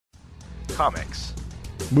Comics.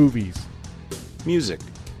 Movies. Music.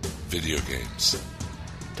 Video games.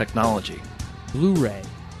 Technology. Blu-ray.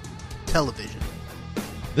 Television.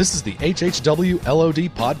 This is the HHW LOD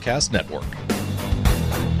Podcast Network.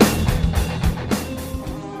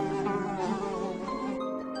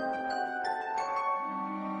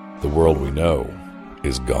 The world we know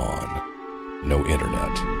is gone. No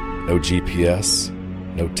internet, no GPS,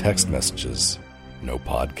 no text messages, no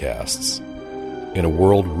podcasts. In a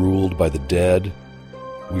world ruled by the dead,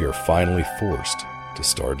 we are finally forced to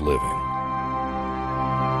start living.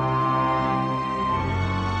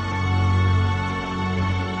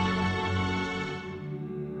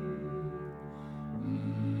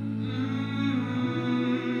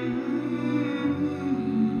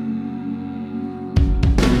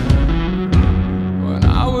 When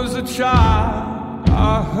I was a child,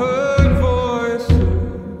 I heard voices.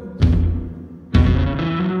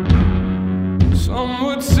 Some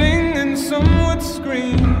would sing and some would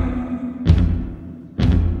scream.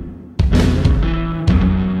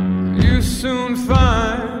 You soon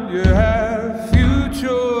find you have few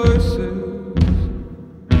choices.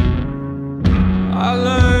 I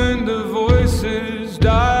learned the voices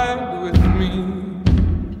died with me.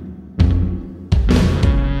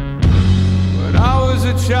 When I was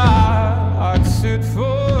a child, I'd sit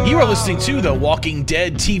for. You are listening to the Walking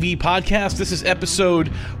Dead TV podcast. This is episode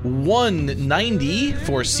 190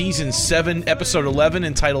 for season 7, episode 11,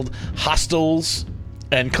 entitled Hostiles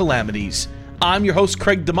and Calamities. I'm your host,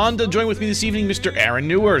 Craig DeMonda. Join with me this evening, Mr. Aaron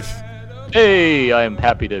Neuwirth. Hey, I'm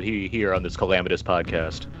happy to be here on this calamitous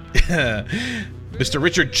podcast. Mr.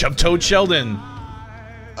 Richard Chubtoad Sheldon.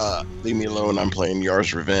 Leave me alone. I'm playing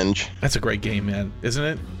Yar's Revenge. That's a great game, man, isn't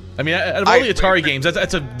it? I mean, out of all the Atari games,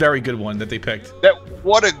 that's a very good one that they picked.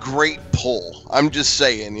 What a great pull. I'm just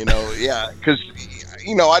saying, yeah, because,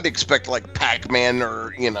 I'd expect like Pac-Man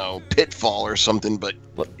or, Pitfall or something, but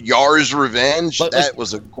Yar's Revenge, that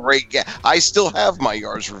was a great game. I still have my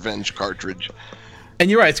Yar's Revenge cartridge.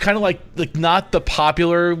 And you're right, it's kind of like not the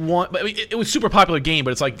popular one. I mean, it was a super popular game,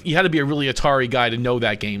 but it's like you had to be a really Atari guy to know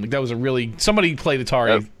that game. Like that was somebody played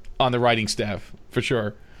Atari on the writing staff, for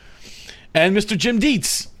sure. And Mr. Jim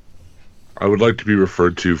Dietz. I would like to be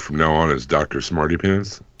referred to from now on as Dr. Smarty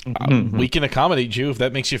Pants. We can accommodate you if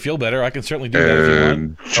that makes you feel better. I can certainly do that if you want.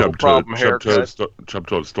 And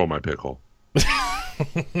Chubtoad stole my pickle.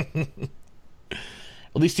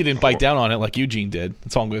 At least he didn't bite down on it like Eugene did.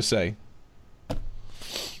 That's all I'm going to say.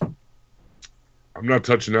 I'm not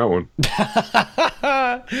touching that one.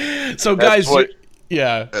 So, guys, That's what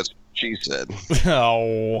That's what she said.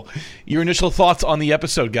 Oh, your initial thoughts on the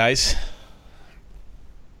episode, guys?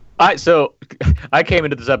 So I came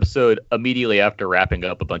into this episode immediately after wrapping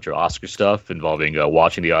up a bunch of Oscar stuff involving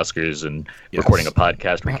watching the Oscars and recording a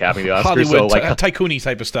podcast recapping the Oscars. Hollywood, so tycoony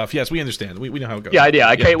type of stuff. Yes, we understand. We know how it goes. Yeah.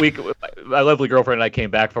 My lovely girlfriend and I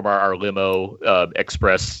came back from our limo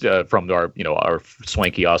express from our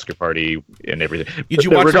swanky Oscar party and everything. Did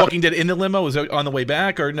you watch Walking Dead in the limo? Was it on the way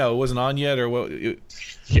back, or no? It wasn't on yet, or what?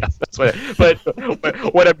 Yeah, that's what.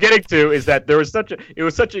 But what I'm getting to is that it was such a if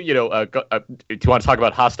you want to talk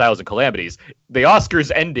about hostiles and calamities, the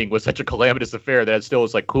Oscars ending was such a calamitous affair that it still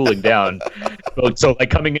was like cooling down. So like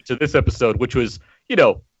coming into this episode, which was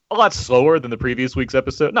a lot slower than the previous week's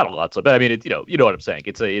episode, not a lot slower, but I mean you know what I'm saying.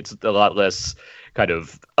 It's a lot less kind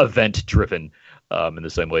of event driven. In the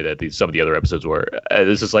same way that some of the other episodes were.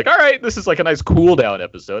 This is like, all right, this is like a nice cool down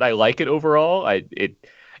episode. I like it overall.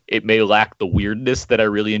 It may lack the weirdness that I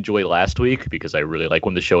really enjoyed last week because I really like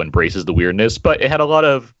when the show embraces the weirdness, but it had a lot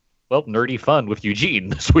of, nerdy fun with Eugene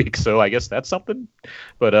this week, so I guess that's something.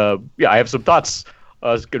 But, I have some thoughts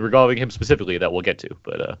regarding him specifically that we'll get to,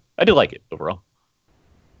 but I do like it overall.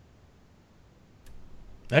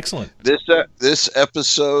 Excellent. This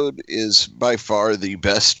episode is by far the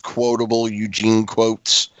best quotable Eugene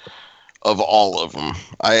quotes of all of them.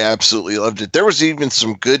 I absolutely loved it. There was even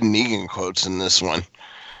some good Negan quotes in this one.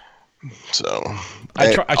 So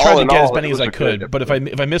I tried to get as many as I could, but if I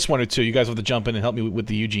miss one or two, you guys have to jump in and help me with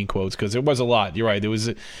the Eugene quotes because there was a lot. You're right. There was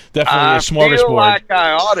definitely a smorgasbord. I feel like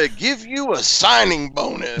I ought to give you a signing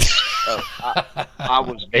bonus. I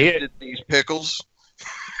was gifted these pickles.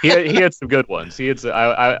 He had some good ones.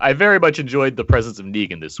 I very much enjoyed the presence of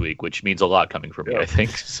Negan this week, which means a lot coming from me, I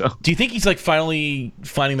think. So, do you think he's like finally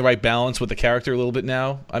finding the right balance with the character a little bit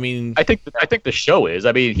now? I mean, I think the show is.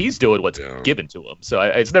 I mean, he's doing what's given to him. So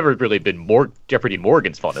it's never really been more Jeffrey Dean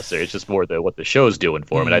Morgan's fault necessarily. It's just more what the show's doing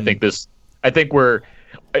for him. And I think we're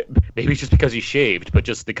maybe it's just because he's shaved, but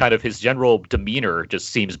just the kind of his general demeanor just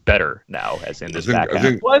seems better now, as in this back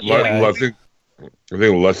half. I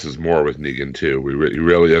think less is more with Negan too. He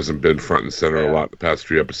really hasn't been front and center a lot the past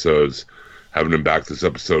 3 episodes. Having him back this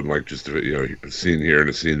episode, like just a scene here and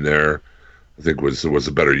a scene there, I think was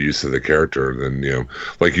a better use of the character than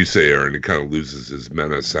like you say, Aaron. He kind of loses his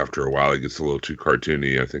menace after a while. He gets a little too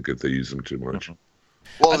cartoony. I think if they use him too much.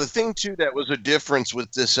 Well, the thing too that was a difference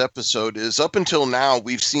with this episode is up until now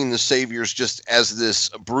we've seen the Saviors just as this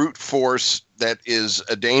brute force that is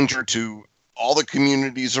a danger to all the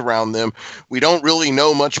communities around them. We don't really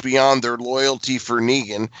know much beyond their loyalty for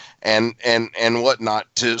Negan and whatnot.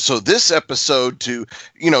 So this episode to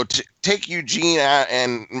take Eugene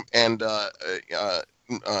and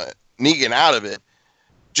Negan out of it,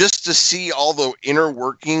 just to see all the inner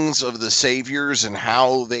workings of the Saviors and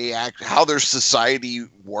how they act, how their society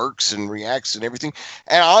works and reacts and everything.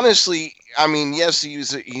 And honestly, I mean, yes,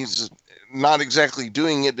 he's not exactly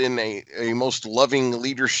doing it in a most loving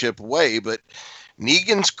leadership way, but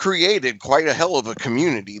Negan's created quite a hell of a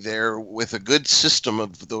community there with a good system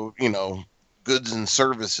of the, goods and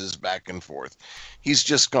services back and forth. He's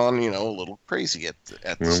just gone, a little crazy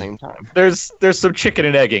at the same time. There's some chicken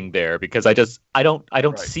and egging there because I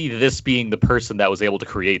don't see this being the person that was able to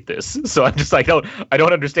create this. So I'm just I don't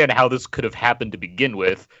understand how this could have happened to begin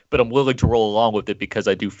with, but I'm willing to roll along with it because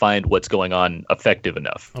I do find what's going on effective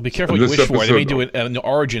enough. I'll be careful what you wish for. They may do an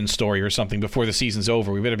origin story or something before the season's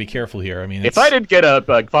over. We better be careful here. I mean, if I didn't get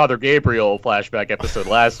a Father Gabriel flashback episode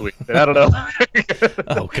last week, then I don't know.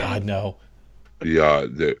 Oh God, no. I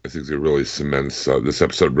think they really cements this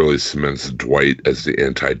episode really cements Dwight as the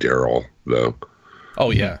anti-Daryl, though. Oh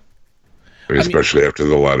yeah, I mean, especially after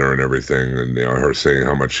the letter and everything, and her saying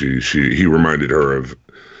how much he reminded her of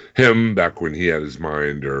him back when he had his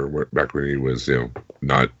mind, or back when he was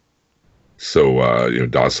not so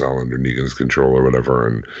docile under Negan's control or whatever,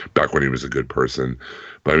 and back when he was a good person.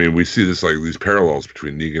 But I mean, we see this these parallels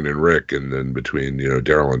between Negan and Rick, and then between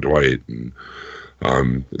Daryl and Dwight, and.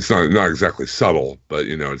 It's not exactly subtle, but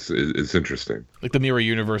it's interesting. Like the mirror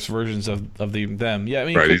universe versions of them. Yeah, I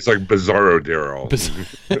mean, right. He's like Bizarro Daryl.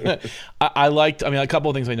 I liked. I mean, a couple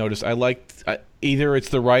of things I noticed. I liked either it's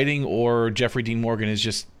the writing or Jeffrey Dean Morgan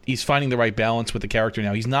he's finding the right balance with the character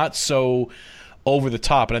now. He's not so over the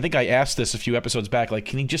top, and I think I asked this a few episodes back. Like,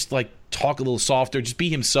 can he just talk a little softer, just be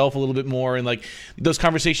himself a little bit more, and those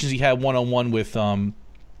conversations he had one-on-one with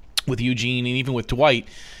Eugene and even with Dwight.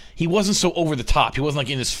 He wasn't so over the top. He wasn't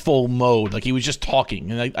in his full mode. He was just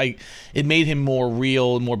talking, and it made him more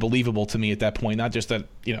real and more believable to me at that point. Not just that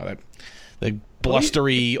that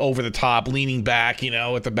blustery, over the top, leaning back,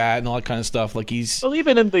 at the bat and all that kind of stuff.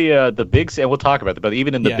 Even in the big scene, we'll talk about that. But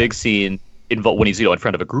even in the big scene, when he's in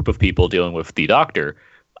front of a group of people dealing with the Doctor,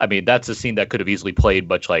 I mean, that's a scene that could have easily played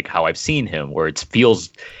much like how I've seen him, where it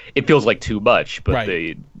feels like too much. But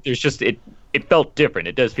right. It felt different.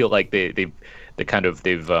 It does feel like they've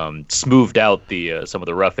smoothed out some of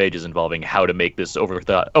the rough edges involving how to make this over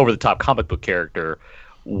the top comic book character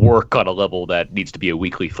work on a level that needs to be a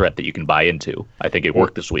weekly threat that you can buy into. I think it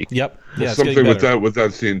worked this week. Yep. Yeah, something with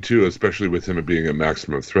that scene too, especially with him being a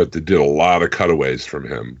maximum threat. They did a lot of cutaways from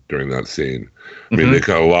him during that scene. I mean, they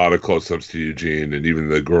got a lot of close-ups to Eugene, and even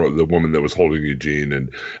the woman that was holding Eugene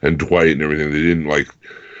and Dwight and everything. They didn't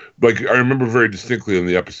I remember very distinctly in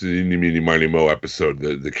the episode, the Eeny, Meeny, Miny, Mo episode,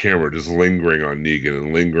 the camera just lingering on Negan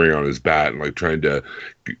and lingering on his bat and trying to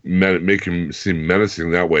make him seem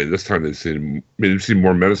menacing that way. This time made him seem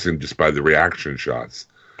more menacing just by the reaction shots,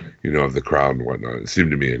 of the crowd and whatnot. It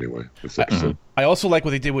seemed to me anyway, this episode. I also like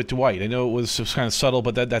what they did with Dwight. I know it was kind of subtle,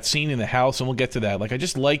 but that scene in the house, and we'll get to that. I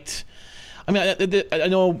just liked... I mean, I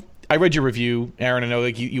know... I read your review, Aaron. I know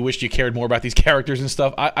you wished you cared more about these characters and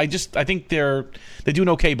stuff. I think they're doing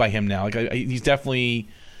okay by him now.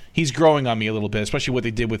 He's growing on me a little bit, especially what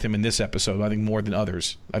they did with him in this episode. I think more than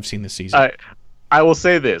others I've seen this season. I will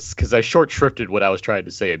say this because I short shrifted what I was trying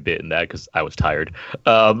to say a bit in that because I was tired.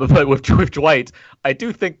 But with Dwight, I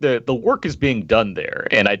do think the work is being done there,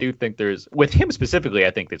 and I do think with him specifically,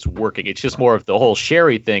 I think it's working. It's just more of the whole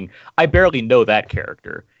Sherry thing. I barely know that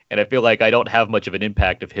character. And I feel like I don't have much of an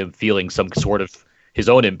impact of him feeling some sort of his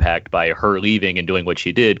own impact by her leaving and doing what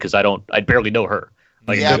she did because I barely know her.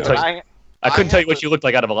 I couldn't tell you what she looked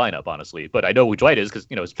like out of a lineup, honestly. But I know who Dwight is because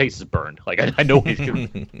his face is burned. I know he's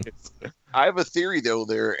good. I have a theory though,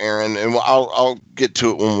 there, Aaron, and I'll get to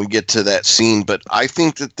it when we get to that scene. But I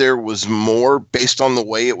think that there was more based on the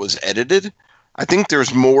way it was edited. I think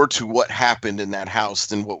there's more to what happened in that house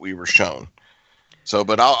than what we were shown. So,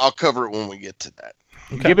 but I'll cover it when we get to that.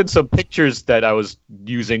 Okay. Given some pictures that I was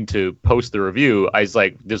using to post the review, I was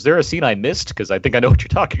like, is there a scene I missed? Because I think I know what you're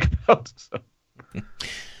talking about. So.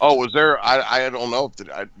 Oh, was there? I don't know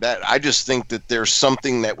if I just think that there's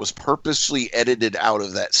something that was purposely edited out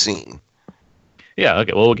of that scene. Yeah.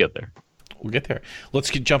 Okay. Well, we'll get there. We'll get there. Let's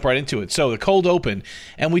jump right into it. So the cold open,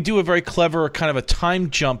 and we do a very clever kind of a time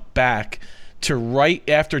jump back to right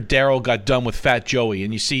after Daryl got done with Fat Joey,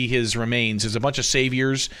 and you see his remains. There's a bunch of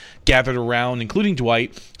saviors gathered around, including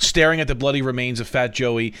Dwight, staring at the bloody remains of Fat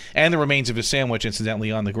Joey and the remains of his sandwich,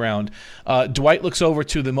 incidentally, on the ground. Dwight looks over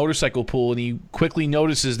to the motorcycle pool, and he quickly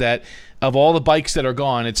notices that of all the bikes that are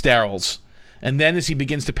gone, it's Daryl's. And then as he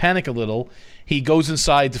begins to panic a little, he goes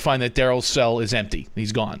inside to find that Daryl's cell is empty.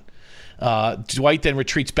 He's gone. Dwight then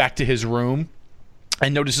retreats back to his room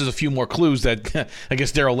and notices a few more clues that I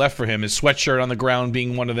guess Daryl left for him. His sweatshirt on the ground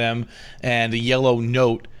being one of them, and a yellow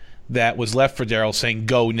note that was left for Daryl saying,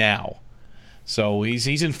 "Go now." So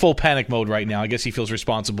he's in full panic mode right now. I guess he feels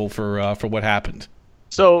responsible for what happened.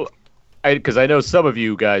 So, because I know some of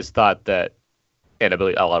you guys thought that, and I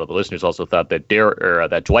believe a lot of the listeners also thought that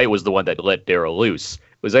that Dwight was the one that let Daryl loose.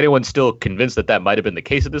 Was anyone still convinced that might have been the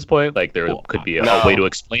case at this point? Like there could be a way to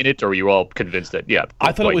explain it, or were you all convinced that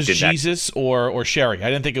I thought it was Jesus or Sherry.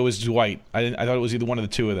 I didn't think it was Dwight. I thought it was either one of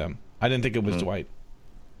the two of them. I didn't think it was Dwight.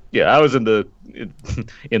 Yeah, I was in the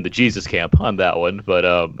Jesus camp on that one, but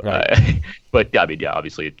right. But I mean, yeah,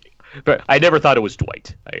 obviously. But I never thought it was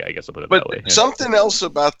Dwight. I guess I'll put it that way. But something else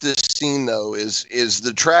about this scene, though, is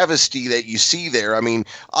the travesty that you see there. I mean,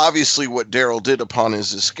 obviously what Daryl did upon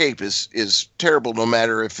his escape is terrible, no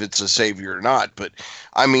matter if it's a savior or not. But,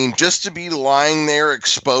 I mean, just to be lying there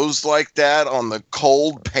exposed like that on the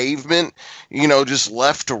cold pavement, just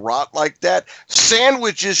left to rot like that,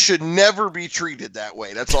 sandwiches should never be treated that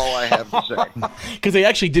way. That's all I have to say. Because they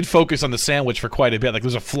actually did focus on the sandwich for quite a bit. Like, there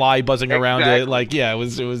was a fly buzzing around it. Like, yeah, it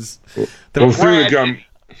was... The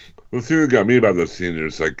thing that got me about this scene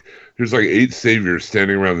is there's 8 saviors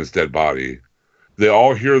standing around this dead body. They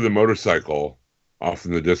all hear the motorcycle off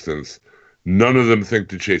in the distance. None of them think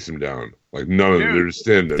to chase him down. Like none of them. They're just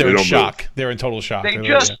standing there. They're in don't shock. Move. They're in total shock.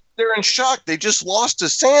 They're in shock. They just lost a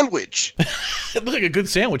sandwich. It looked like a good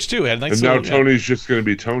sandwich too. It had a nice and now Tony's just going to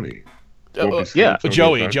be Tony.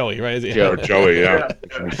 Joey, right? Yeah, Joey, yeah.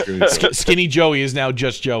 Skinny Joey is now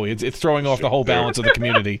just Joey. It's throwing off the whole balance of the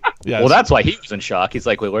community. Yes. Well, that's why he was in shock. He's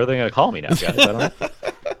like, wait, what are they going to call me now, guys? I don't know.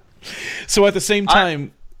 So at the same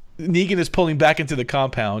time, Negan is pulling back into the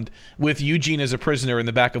compound with Eugene as a prisoner in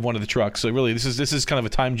the back of one of the trucks. So really, this is kind of a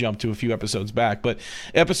time jump to a few episodes back. But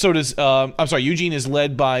Eugene is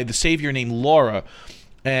led by the savior named Laura.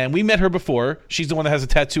 And we met her before. She's the one that has a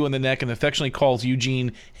tattoo on the neck and affectionately calls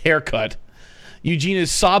Eugene Haircut. Eugene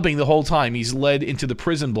is sobbing the whole time. He's led into the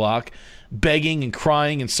prison block, begging and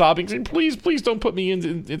crying and sobbing, saying, please don't put me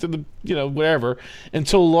into the, whatever,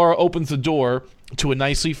 until Laura opens the door to a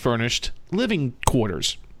nicely furnished living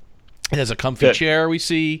quarters. It has a comfy chair, we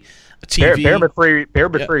see, a TV. Bear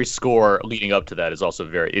McCreary's score leading up to that is also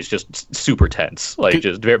it's just super tense. Like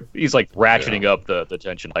he's like ratcheting up the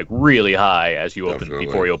tension like really high as you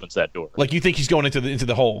before he opens that door. Like you think he's going into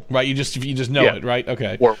the hole, right? You just know it, right?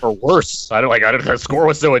 Okay. Or worse. The score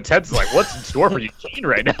was so intense. Like what's in store for Eugene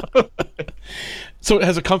right now? So it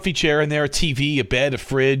has a comfy chair in there, a TV, a bed, a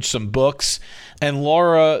fridge, some books, and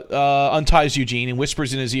Laura unties Eugene and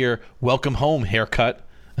whispers in his ear, "Welcome home, Haircut."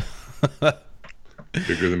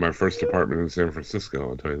 Bigger than my first apartment in San Francisco,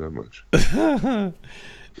 I'll tell you that much.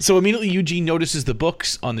 So immediately Eugene notices the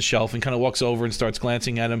books on the shelf and kind of walks over and starts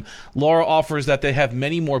glancing at them. Laura offers that they have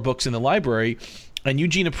many more books in the library, and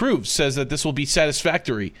Eugene approves, says that this will be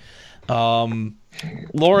satisfactory.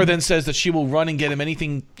 Laura then says that she will run and get him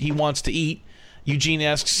anything he wants to eat. Eugene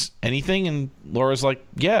asks, anything? And Laura's like,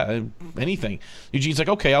 yeah, anything. Eugene's like,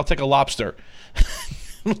 okay, I'll take a lobster.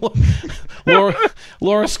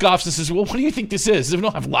 Laura scoffs and says, well, what do you think this is? We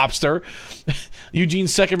don't have lobster.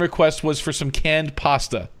 Eugene's second request was for some canned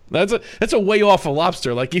pasta. That's a way off a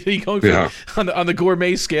lobster. Like you going on the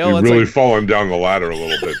gourmet scale. You're really falling down the ladder a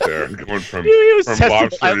little bit there, going from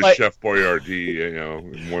lobster to Chef Boyardee.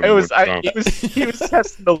 He was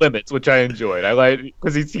testing the limits, which I enjoyed. I like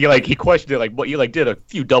because he questioned it like what you did a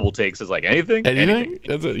few double takes. Is like anything.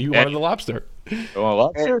 That's it. You wanted the lobster. You want a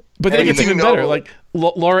lobster? But then it gets even better. Like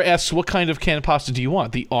Laura asks, "What kind of canned pasta do you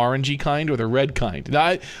want? The orangey kind or the red kind?"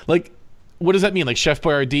 Now, what does that mean? Like Chef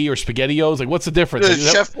Boyardee or SpaghettiOs? Like, what's the difference? The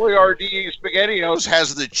Chef Boyardee SpaghettiOs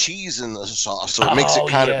has the cheese in the sauce, so it makes it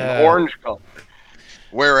kind of an orange color.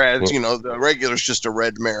 Whereas, the regular's just a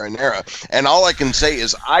red marinara. And all I can say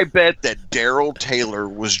is I bet that Daryl Taylor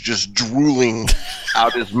was just drooling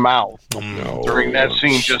out his mouth during that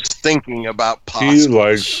scene, just thinking about pasta. He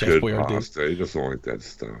likes Chef good Boyardee. pasta. He doesn't like that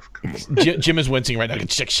stuff. Come on. Jim is wincing right now.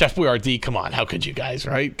 Chef Boyardee, come on. How could you guys,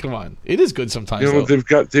 right? Come on. It is good sometimes, though.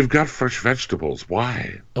 They've got fresh vegetables.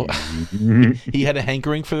 Why? Oh, he had a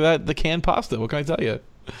hankering for the canned pasta. What can I tell you?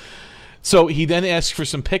 So he then asks for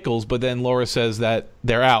some pickles, but then Laura says that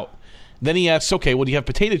they're out. Then he asks, okay, well, do you have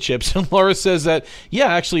potato chips? And Laura says that,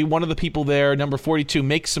 yeah, actually, one of the people there, number 42,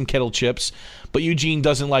 makes some kettle chips, but Eugene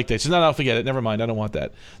doesn't like that. He says, no, I'll forget it. Never mind. I don't want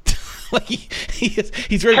that. Like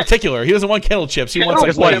he's very particular. He doesn't want kettle chips. He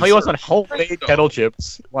wants he wants homemade kettle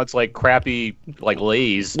chips. He wants like crappy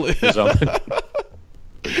Lay's or something.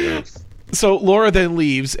 So Laura then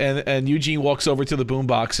leaves, and Eugene walks over to the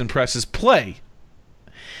boombox and presses play.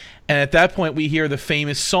 And at that point, we hear the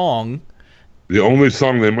famous song. The only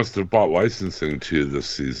song they must have bought licensing to this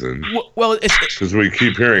season. Well, because we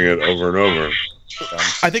keep hearing it over and over.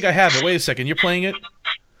 I think I have it. Wait a second. You're playing it?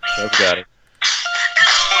 I've got it.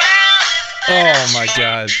 Oh, my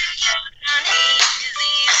God.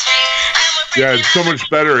 Yeah, it's so much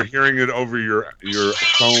better hearing it over your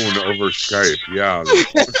phone over Skype. Yeah.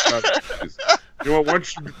 You know what?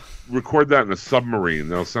 Once you record that in a submarine,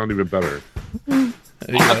 that'll sound even better.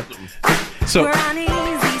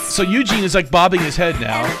 So Eugene is like bobbing his head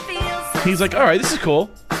now. He's like, all right, this is cool.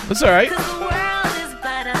 That's all right.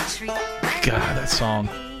 God, that song.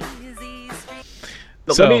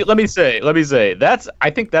 So, let me say I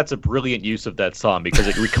think that's a brilliant use of that song because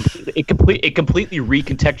it completely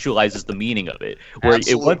recontextualizes the meaning of it. Where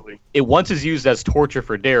it once is used as torture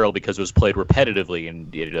for Daryl because it was played repetitively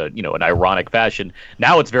in an ironic fashion.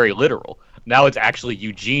 Now it's very literal. Now it's actually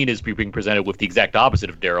Eugene is being presented with the exact opposite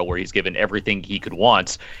of Daryl, where he's given everything he could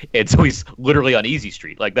want, and so he's literally on easy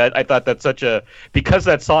street. Like that, I thought that's because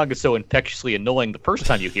that song is so infectiously annoying the first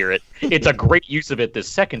time you hear it. It's a great use of it the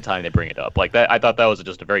second time they bring it up. Like that, I thought that was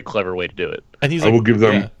just a very clever way to do it. And I will give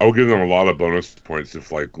them a lot of bonus points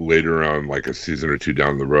if, like, later on, like a season or two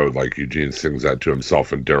down the road, like Eugene sings that to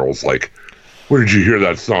himself, and Daryl's like, "Where did you hear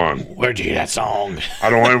that song? Where'd you hear that song? I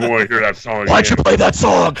don't ever want to hear that song again. Why'd you play that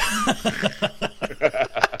song?"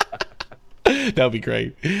 That would be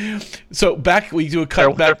great. So we do a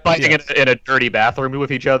cut They're back. fighting in a dirty bathroom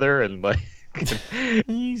with each other, and like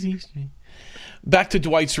easy street. Back to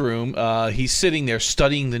Dwight's room. He's sitting there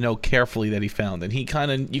studying the note carefully that he found, and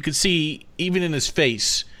you can see even in his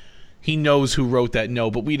face, he knows who wrote that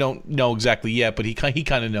note, but we don't know exactly yet. But he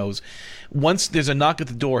kind of knows. Once there's a knock at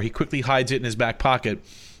the door, he quickly hides it in his back pocket.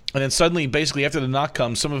 And then suddenly, basically, after the knock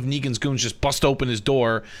comes, some of Negan's goons just bust open his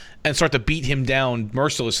door and start to beat him down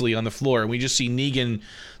mercilessly on the floor. And we just see Negan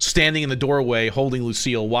standing in the doorway, holding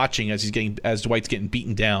Lucille, watching as Dwight's getting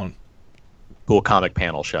beaten down. Cool comic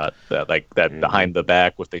panel shot, that behind the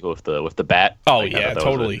back with the bat. Oh yeah,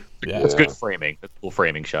 totally. It's good framing. It's a cool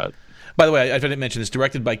framing shot. By the way, I didn't mention this.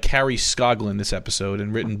 Directed by Carrie Scoglin this episode,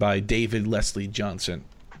 and written by David Leslie Johnson.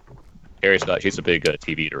 Carrie Scott, she's a big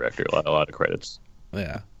TV director. A lot of credits.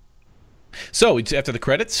 Yeah. So after the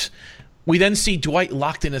credits, we then see Dwight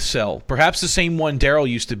locked in a cell, perhaps the same one Daryl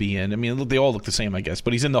used to be in. I mean, they all look the same, I guess,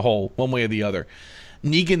 but he's in the hole one way or the other.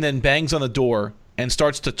 Negan then bangs on the door and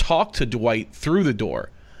starts to talk to Dwight through the door.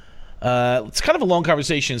 It's kind of a long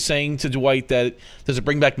conversation, saying to Dwight that does it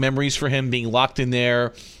bring back memories for him being locked in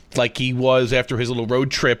there like he was after his little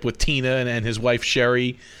road trip with Tina and his wife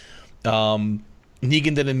Sherry.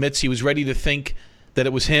 Negan then admits he was ready to think that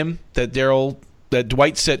it was him, that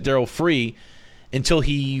Dwight set Daryl free, until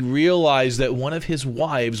he realized that one of his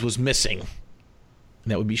wives was missing.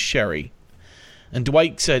 And that would be Sherry. And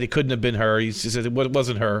Dwight said it couldn't have been her. He said it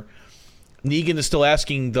wasn't her. Negan is still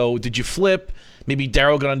asking, though, did you flip? Maybe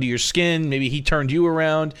Daryl got under your skin. Maybe he turned you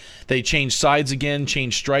around. They changed sides again,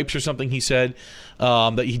 changed stripes or something, he said.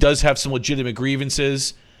 That he does have some legitimate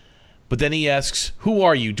grievances. But then he asks, who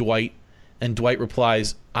are you, Dwight? And Dwight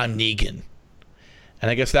replies, I'm Negan. And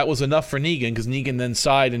I guess that was enough for Negan, because Negan then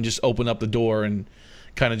sighed and just opened up the door and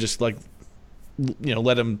kind of just let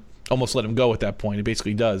him go at that point. It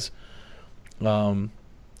basically does.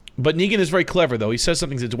 But Negan is very clever, though. He says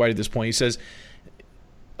something to Dwight at this point. He says,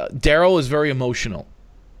 Daryl is very emotional,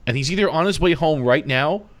 and he's either on his way home right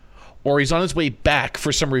now, or he's on his way back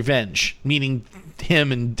for some revenge, meaning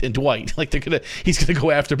him and Dwight. Like he's gonna go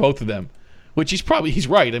after both of them, which he's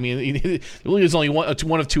right. I mean, there's only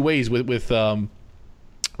one of two ways with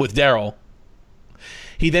Daryl.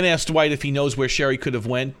 He then asks Dwight if he knows where Sherry could have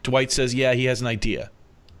went. Dwight says, yeah, he has an idea.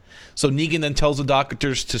 So Negan then tells the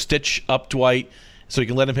doctors to stitch up Dwight so he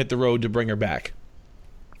can let him hit the road to bring her back.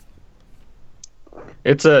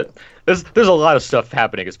 There's a lot of stuff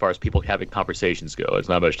happening as far as people having conversations go. It's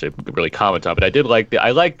not much to really comment on, but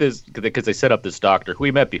I like this because they set up this doctor who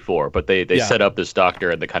we met before, but they set up this doctor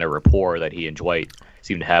and the kind of rapport that he and Dwight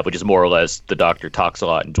seem to have, which is more or less the doctor talks a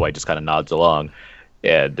lot and Dwight just kind of nods along,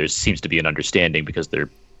 and there seems to be an understanding because they're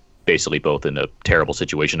basically both in a terrible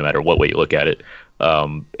situation no matter what way you look at it.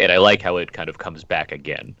 And I like how it kind of comes back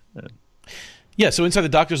again. Yeah, so inside the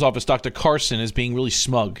doctor's office, Dr. Carson is being really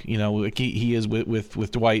smug. You know, like he is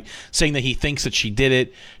with Dwight, saying that he thinks that she did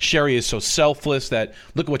it. Sherry is so selfless that,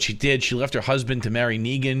 look at what she did. She left her husband to marry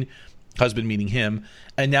Negan, husband meaning him,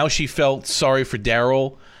 and now she felt sorry for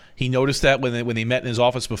Daryl. He noticed that when they met in his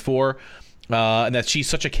office before, and that she's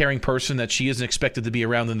such a caring person that she isn't expected to be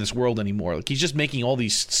around in this world anymore. Like, he's just making all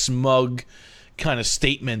these smug kind of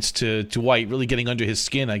statements to Dwight, really getting under his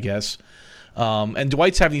skin, I guess. And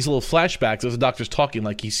Dwight's having these little flashbacks as the doctor's talking,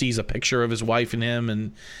 like he sees a picture of his wife and him,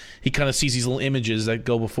 and he kind of sees these little images that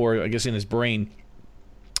go before, I guess, in his brain.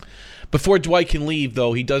 Before Dwight can leave,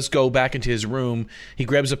 though, he does go back into his room. He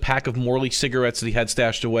grabs a pack of Morley cigarettes that he had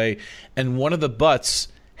stashed away, and one of the butts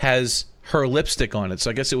has her lipstick on it. So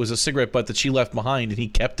I guess it was a cigarette butt that she left behind, and he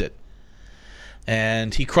kept it.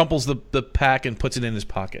 And he crumples the pack and puts it in his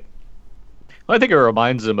pocket. Well, I think it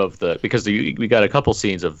reminds him of because we got a couple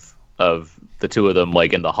scenes of the two of them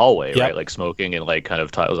like in the hallway, right? Like smoking and like kind of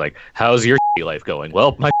I was like, how's your life going?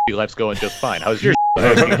 Well, my life's going just fine. How's your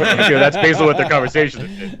life? That's basically what the conversation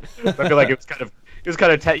is. I feel like it was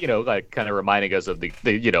kind of like kind of reminding us of the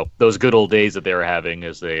those good old days that they were having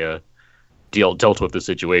as they dealt with the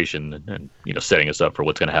situation and setting us up for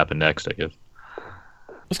what's going to happen next, I guess.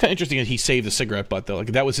 It's kind of interesting that he saved the cigarette butt, though. Like,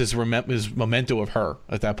 that was his memento of her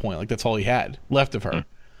at that point. Like, that's all he had left of her.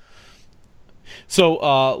 So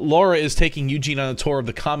Laura is taking Eugene on a tour of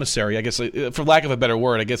the commissary. I guess, for lack of a better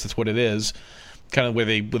word, I guess that's what it is. Kind of where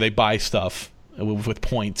they buy stuff with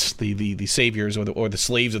points, the saviors or the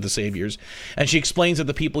slaves of the saviors. And she explains that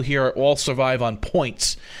the people here all survive on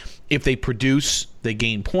points. If they produce, they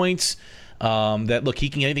gain points. That look, he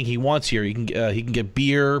can get anything he wants here. He can get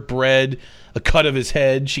beer, bread, a cut of his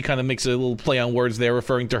head. She kind of makes a little play on words there,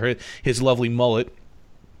 referring to his lovely mullet.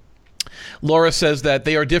 Laura says that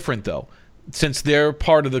they are different, though. Since they're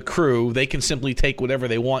part of the crew, they can simply take whatever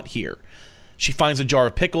they want here. She finds a jar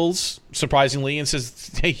of pickles, surprisingly, and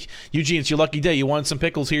says, "Hey, Eugene, it's your lucky day. You wanted some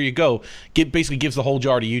pickles? Here you go." Basically gives the whole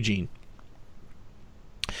jar to Eugene.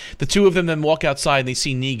 The two of them then walk outside and they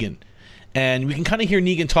see Negan. And we can kind of hear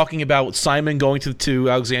Negan talking about Simon going to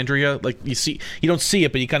Alexandria. Like, you don't see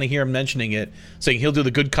it, but you kind of hear him mentioning it, saying he'll do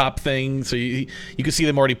the good cop thing. So you can see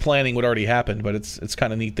them already planning what already happened, but it's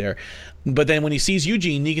kind of neat there. But then when he sees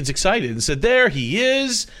Eugene, Negan's excited and said, "There he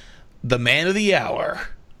is, the man of the hour."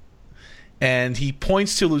 And he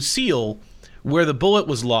points to Lucille where the bullet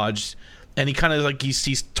was lodged, and he kind of like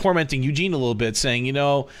he's tormenting Eugene a little bit, saying,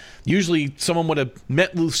 usually someone would have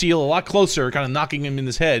met Lucille a lot closer, kind of knocking him in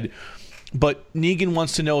his head. But Negan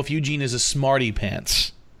wants to know if Eugene is a smarty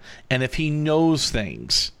pants and if he knows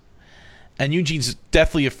things. And Eugene's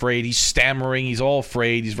deathly afraid. He's stammering. He's all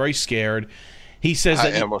afraid. He's very scared. He says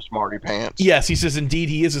I am a smarty pants. Yes, he says indeed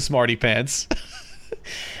he is a smarty pants.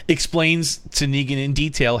 Explains to Negan in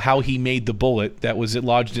detail how he made the bullet that was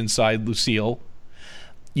lodged inside Lucille.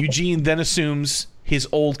 Eugene then assumes his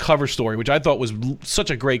old cover story, which I thought was such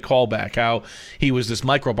a great callback, how he was this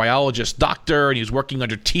microbiologist doctor and he was working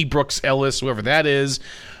under T. Brooks Ellis, whoever that is,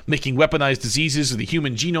 making weaponized diseases of the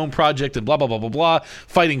Human Genome Project and blah, blah, blah, blah, blah,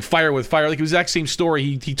 fighting fire with fire. Like, it was the exact same story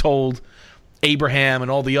he told Abraham and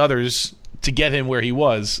all the others to get him where he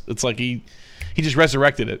was. It's like he just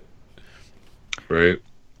resurrected it. Right.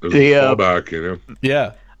 There's a callback,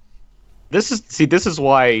 Yeah. This is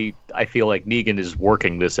why I feel like Negan is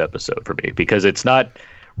working this episode for me, because it's not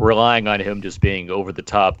relying on him just being over the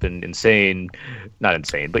top and insane, not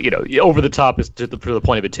insane, but over the top is for the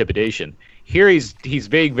point of intimidation. Here he's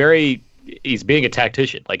being a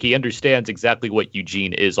tactician. Like, he understands exactly what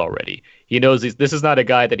Eugene is already. He knows this is not a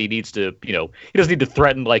guy that he needs to, he doesn't need to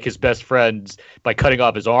threaten like his best friends by cutting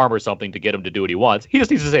off his arm or something to get him to do what he wants. He just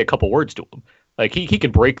needs to say a couple words to him. Like, he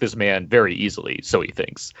can break this man very easily, so he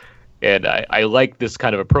thinks. And I like this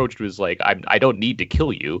kind of approach to, is like, I don't need to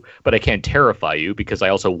kill you, but I can terrify you because I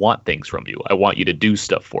also want things from you. I want you to do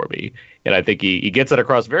stuff for me. And I think he gets that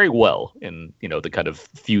across very well in, the kind of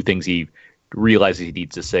few things he realizes he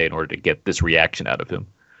needs to say in order to get this reaction out of him.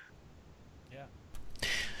 Yeah.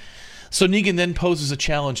 So Negan then poses a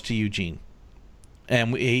challenge to Eugene.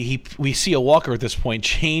 And we see a walker at this point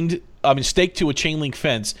staked to a chain link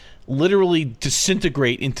fence, literally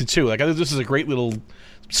disintegrate into two. Like, I think this is a great little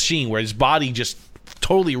scene where his body just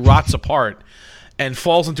totally rots apart and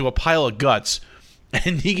falls into a pile of guts.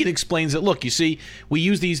 And Negan explains that, look, you see, we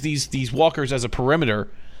use these walkers as a perimeter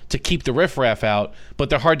to keep the riffraff out, but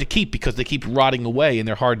they're hard to keep because they keep rotting away and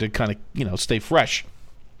they're hard to kind of, stay fresh.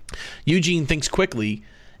 Eugene thinks quickly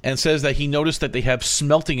and says that he noticed that they have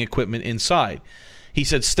smelting equipment inside. He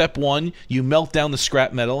said, step 1, you melt down the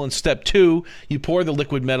scrap metal, and step 2, you pour the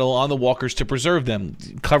liquid metal on the walkers to preserve them.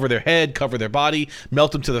 Cover their head, cover their body,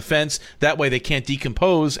 melt them to the fence. That way they can't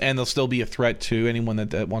decompose, and they'll still be a threat to anyone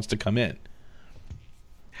that wants to come in.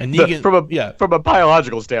 And Negan, from a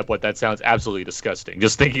biological standpoint, that sounds absolutely disgusting.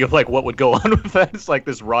 Just thinking of what would go on with that. It's like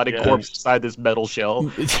this rotting corpse inside this metal shell.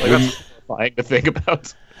 That's horrifying to think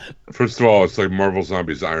about. First of all, it's like Marvel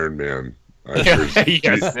Zombies Iron Man.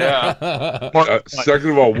 Yes. Second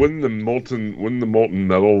of all, wouldn't the molten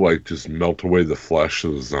metal just melt away the flesh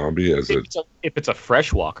of the zombie if it's a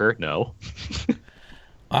fresh walker? No.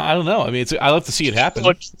 I don't know. I mean, I love to see it happen.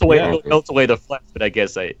 It melts away the flesh, but I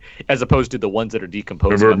guess as opposed to the ones that are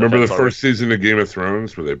decomposing. Remember the first season of Game of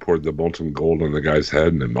Thrones where they poured the molten gold on the guy's head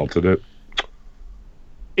and then melted it?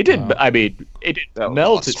 It didn't. I mean, it didn't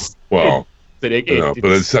melt. Awesome. But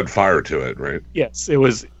it set fire to it, right? Yes, it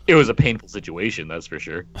was a painful situation, that's for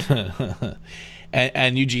sure.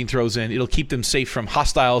 and Eugene throws in, it'll keep them safe from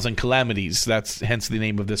hostiles and calamities. That's hence the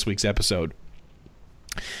name of this week's episode.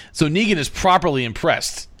 So Negan is properly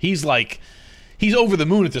impressed. He's over the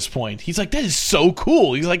moon at this point. He's like, that is so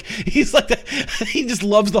cool. He's like that. He just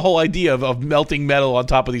loves the whole idea of melting metal on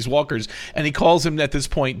top of these walkers. And he calls him at this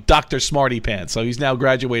point Dr. Smarty Pants. So he's now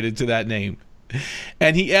graduated to that name.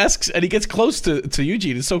 And he asks, and he gets close to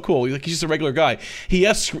Eugene. It's so cool. He's just a regular guy. He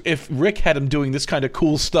asks if Rick had him doing this kind of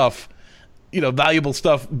cool stuff, valuable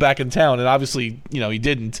stuff back in town. And obviously, he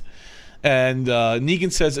didn't. And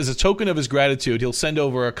Negan says, as a token of his gratitude, he'll send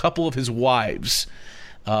over a couple of his wives.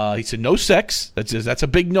 He said, no sex. That's a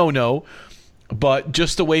big no-no. But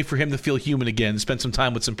just a way for him to feel human again, spend some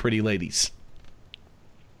time with some pretty ladies.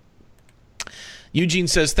 Eugene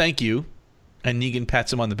says thank you, and Negan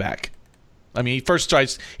pats him on the back. I mean, he first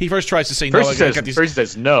tries to say no. First he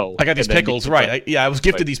says no. I got these pickles, right? I was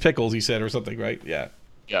gifted these pickles, he said, or something, right? Yeah.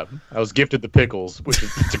 Yeah, I was gifted the pickles, which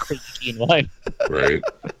is a great Eugene line. Right.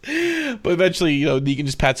 But eventually, Negan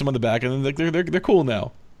just pats him on the back, and then they're cool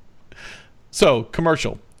now. So,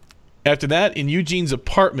 commercial. After that, in Eugene's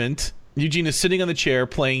apartment, Eugene is sitting on the chair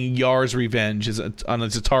playing Yar's Revenge on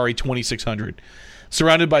his Atari 2600,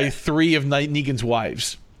 surrounded by 3 of Negan's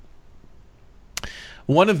wives.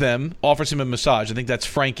 One of them offers him a massage. I think that's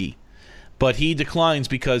Frankie. But he declines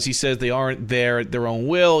because he says they aren't there at their own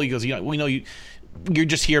will. He goes, we know you're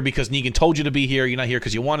just here because Negan told you to be here. You're not here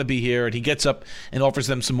because you want to be here. And he gets up and offers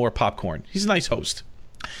them some more popcorn. He's a nice host.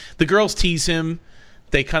 The girls tease him.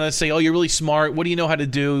 They kind of say, oh, you're really smart. What do you know how to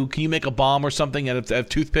do? Can you make a bomb or something out of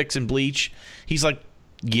toothpicks and bleach? He's like,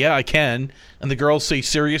 yeah, I can. And the girls say,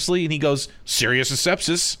 seriously? And he goes, serious as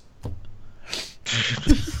sepsis.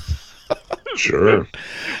 Sure.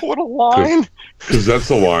 What a line. Because that's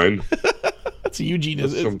a line. That's Eugene.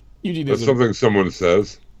 That's something someone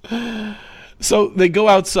says. So they go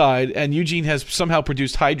outside, and Eugene has somehow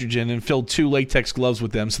produced hydrogen and filled 2 latex gloves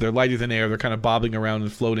with them, so they're lighter than air. They're kind of bobbing around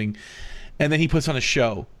and floating. And then he puts on a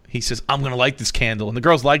show. He says, I'm going to light this candle. And the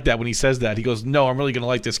girls like that when he says that. He goes, no, I'm really going to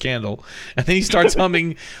light this candle. And then he starts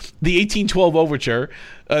humming the 1812 Overture.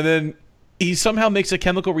 And then he somehow makes a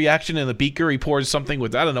chemical reaction in a beaker. He pours something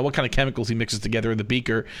with, I don't know what kind of chemicals he mixes together in the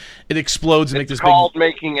beaker. It explodes and makes this big... It's called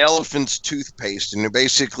making elephant's toothpaste. And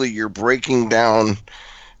basically you're breaking down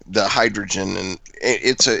the hydrogen, and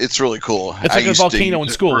it's really cool. It's like a volcano in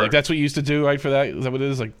school. Like that's what you used to do, right? For that, is that what it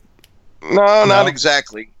is? Like, no, not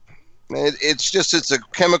exactly. It's a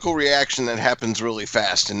chemical reaction that happens really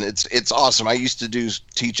fast, and it's awesome. I used to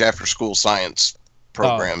teach after school science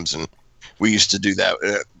programs, and we used to do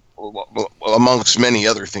that amongst many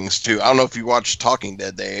other things too. I don't know if you watched Talking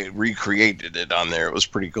Dead; they recreated it on there. It was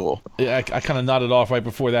pretty cool. Yeah, I kind of nodded off right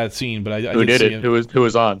before that scene, but I who did it? Who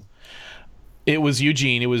was on? It was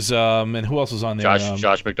Eugene. It was and who else was on there?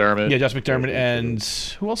 Josh McDermott. Yeah, Josh McDermott, and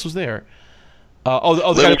who else was there? The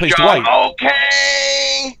guy that plays Dwight.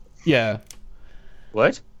 Okay. Yeah.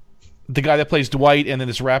 What? The guy that plays Dwight, and then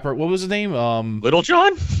this rapper. What was his name? Little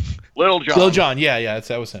John. Little John. Little John. Yeah.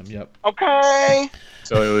 That was him. Yep. Okay.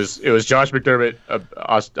 So it was Josh McDermott,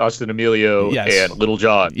 Austin Emilio, and Little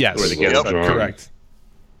John. Yes. Who were the guests.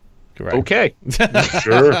 Correct. Okay.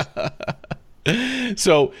 Sure.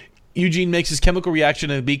 So Eugene makes his chemical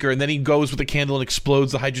reaction in a beaker, and then he goes with the candle and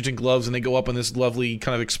explodes the hydrogen gloves, and they go up on this lovely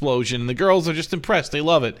kind of explosion. And the girls are just impressed. They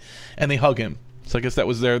love it, and they hug him. So I guess that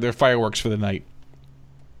was their fireworks for the night.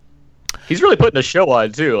 He's really putting a show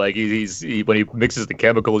on too. Like when he mixes the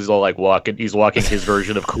chemicals, he's all like walking his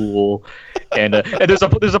version of cool. And there's a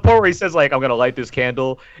part where he says like, I'm gonna light this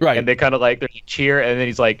candle, right? And they kind of like they cheer, and then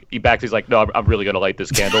he's like he's like, no, I'm really gonna light this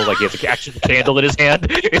candle. Like he has an actual candle in his hand.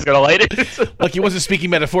 He's gonna light it. Like he wasn't speaking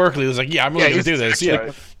metaphorically. He was like, yeah, I'm really gonna do this.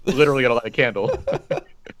 Yeah, literally gonna light a candle.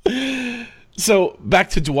 So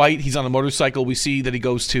back to Dwight. He's on a motorcycle. We see that he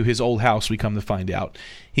goes to his old house. We come to find out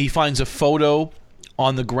he finds a photo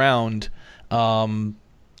on the ground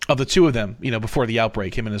of the two of them, before the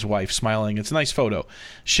outbreak, him and his wife smiling. It's a nice photo.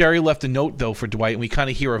 Sherry left a note, though, for Dwight, and we kind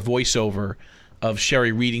of hear a voiceover of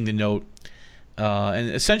Sherry reading the note. And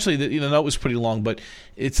essentially, the note was pretty long, but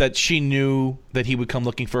it's that she knew that he would come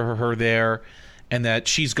looking for her there, and that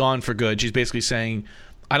she's gone for good. She's basically saying,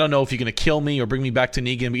 I don't know if you're going to kill me or bring me back to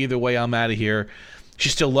Negan, but either way, I'm out of here. She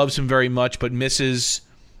still loves him very much, but misses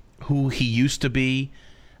who he used to be.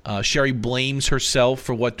 Sherry blames herself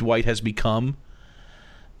for what Dwight has become.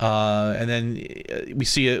 And then we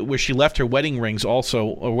see where she left her wedding rings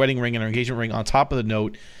also, a wedding ring and her engagement ring on top of the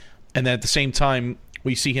note. And then at the same time,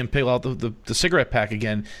 we see him pick out the cigarette pack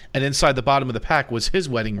again. And inside the bottom of the pack was his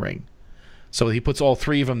wedding ring. So he puts all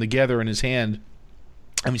three of them together in his hand.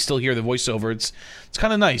 And we still hear the voiceover. It's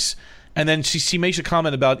kind of nice. And then she makes a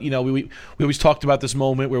comment about, we always talked about this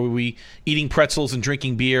moment where we eating pretzels and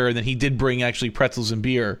drinking beer, and then he did bring actually pretzels and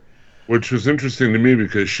beer. Which was interesting to me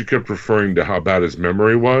because she kept referring to how bad his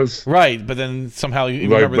memory was. Right, but then somehow you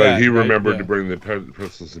remember but that. he remembered right? to bring the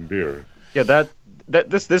pretzels and beer. Yeah,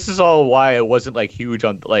 this is all why I wasn't like huge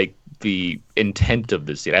on like the intent of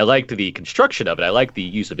this scene. I liked the construction of it. I liked the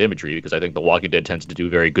use of imagery because I think The Walking Dead tends to do a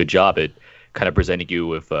very good job at kind of presenting you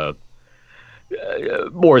with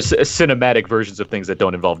more cinematic versions of things that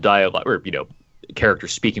don't involve dialogue or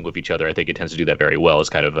characters speaking with each other. I think it tends to do that very well. It's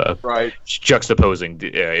kind of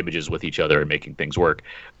juxtaposing images with each other and making things work.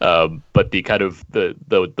 But the kind of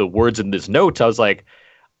the words in this note, I was like,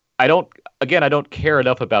 I don't care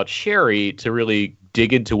enough about Sherry to really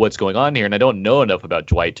dig into what's going on here, and I don't know enough about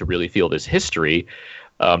Dwight to really feel this history.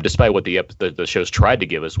 Despite what the show's tried to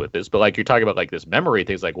give us with this, but like you're talking about like this memory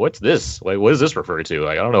things, like what's this? Like what does this refer to?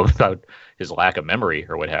 Like I don't know about his lack of memory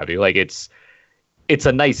or what have you. Like it's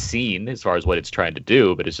a nice scene as far as what it's trying to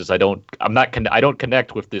do, but it's just I don't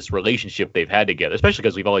connect with this relationship they've had together, especially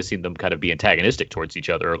because we've always seen them kind of be antagonistic towards each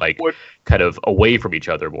other, like kind of away from each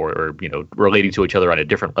other more, or relating to each other on a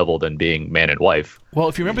different level than being man and wife. Well,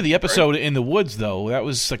 if you remember the episode in the woods, though, that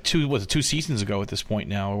was like 2 seasons ago at this point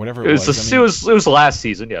now, or whatever it was. It was last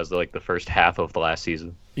season. Yeah, it was like the first half of the last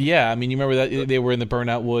season. Yeah, I mean, you remember that they were in the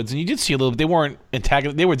burnout woods, and you did see a little. They weren't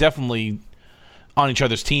antagonistic. They were definitely on each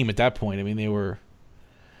other's team at that point. I mean, they were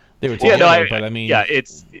together, but I mean,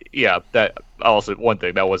 that also one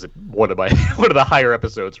thing that wasn't one of the higher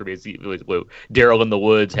episodes for me. Is Daryl in the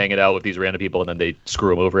woods hanging out with these random people, and then they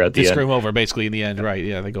screw him over at the end. They screw him over basically in the end, right?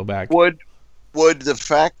 Yeah, they go back. Would the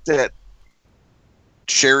fact that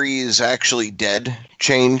Sherry is actually dead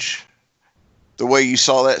change the way you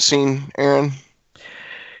saw that scene, Aaron?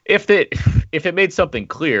 If it made something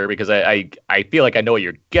clear, because I feel like I know what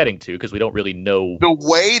you're getting to, because we don't really know the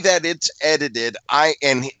way that it's edited.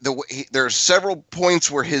 There's several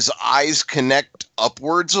points where his eyes connect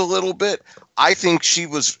upwards a little bit. I think she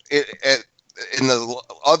was in the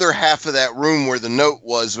other half of that room where the note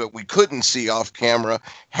was, but we couldn't see off camera,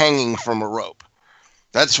 hanging from a rope.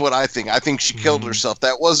 That's what I think. I think she killed herself.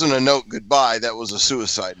 That wasn't a note goodbye. That was a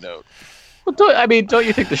suicide note. Well, don't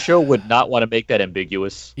you think the show would not want to make that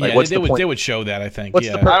ambiguous? Like, yeah, they would show that. I think. I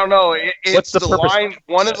don't know. It's the line.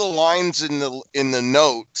 One of the lines in the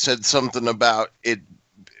note said something about it.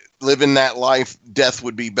 Living that life, death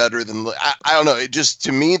would be better than. I don't know. It just,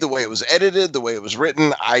 to me, the way it was edited, the way it was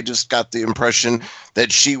written, I just got the impression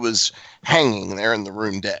that she was hanging there in the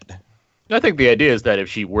room dead. I think the idea is that if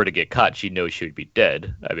she were to get caught, she knows she would be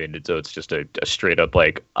dead. I mean, so it's just a straight up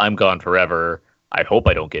like, I'm gone forever. I hope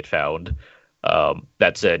I don't get found.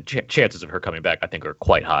 That said, chances of her coming back, I think, are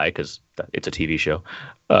quite high because it's a TV show.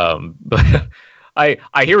 But I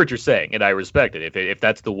hear what you're saying, and I respect it. If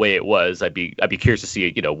that's the way it was, I'd be curious to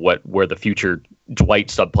see where the future Dwight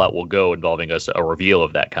subplot will go involving a reveal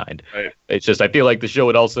of that kind. Right. It's just I feel like the show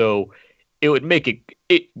would make it.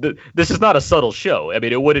 This is not a subtle show. I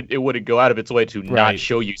mean, it wouldn't go out of its way to not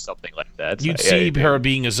show you something like that. You'd see her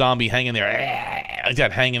being a zombie hanging there like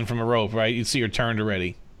that, hanging from a rope, right? You'd see her turned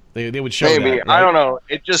already. They would show that. Right? I don't know.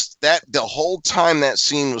 It just that the whole time that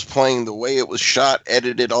scene was playing, the way it was shot,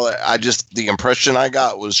 edited, all that. The impression I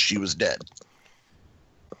got was she was dead.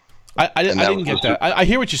 I didn't get that. I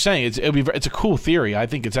hear what you're saying. It's a cool theory. I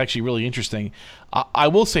think it's actually really interesting. I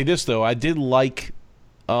will say this though. I did like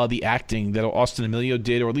the acting that Austin Emilio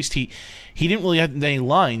did, or at least he didn't really have any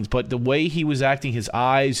lines, but the way he was acting, his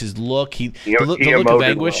eyes, his look, the look of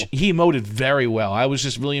anguish, he emoted very well. I was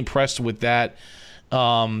just really impressed with that.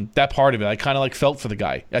 That part of it, I kind of like felt for the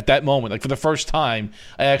guy at that moment. Like for the first time,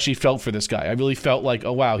 I actually felt for this guy. I really felt like,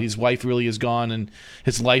 oh wow, his wife really is gone and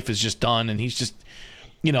his life is just done, and he's just,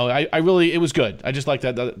 I really, it was good. I just liked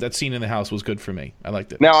that scene in the house was good for me. I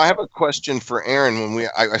liked it. Now I have a question for Aaron. When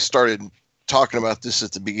I started talking about this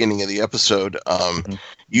at the beginning of the episode,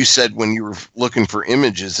 you said when you were looking for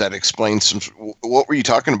images that explained some. What were you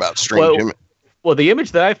talking about? Strange image. Well, the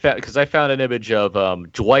image that I found, because I found an image of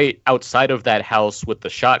Dwight outside of that house with the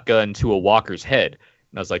shotgun to a walker's head.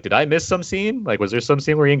 And I was like, did I miss some scene? Like, was there some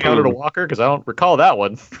scene where he encountered a walker? Because I don't recall that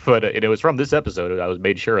one. But it was from this episode. I was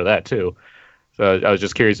made sure of that, too. So I was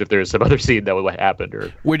just curious if there was some other scene that would happened.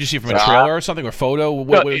 Or where'd you see it, from a trailer or something, or photo?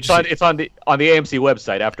 It's on the AMC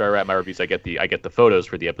website. After I write my reviews, I get the photos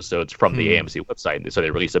for the episodes from the AMC website. So they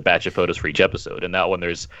release a batch of photos for each episode. And that one,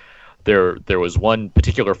 there was one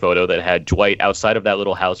particular photo that had Dwight outside of that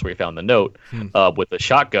little house where he found the note with a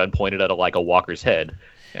shotgun pointed at a walker's head.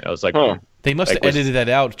 And I was like, they must have edited that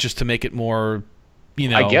out just to make it more,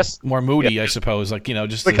 I guess, more moody. I suppose,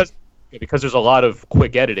 just because there's a lot of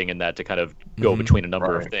quick editing in that to kind of go between a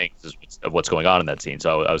number of things of what's going on in that scene.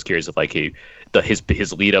 So I was curious if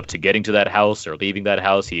his lead up to getting to that house or leaving that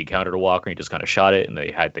house, he encountered a walker and he just kind of shot it, and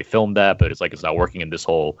they filmed that, but it's like it's not working in this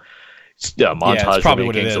whole montage. Yeah, it's probably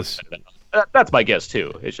what it is. So that's my guess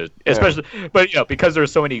too. It's just especially, but because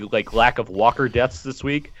there's so many lack of walker deaths this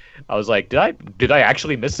week, I was like, did I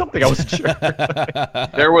actually miss something? I wasn't sure.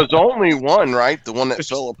 There was only one, right? The one that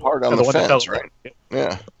fell apart on the fence, right?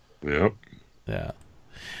 Yeah. Yep. Yeah.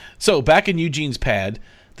 So back in Eugene's pad,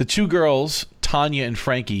 the two girls, Tanya and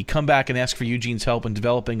Frankie, come back and ask for Eugene's help in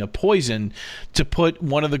developing a poison to put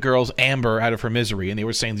one of the girls, Amber, out of her misery. And they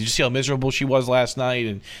were saying, did you see how miserable she was last night?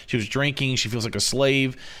 And she was drinking. She feels like a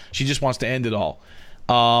slave. She just wants to end it all.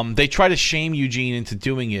 They try to shame Eugene into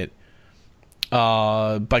doing it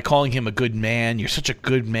by calling him a good man. You're such a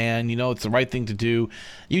good man. It's the right thing to do.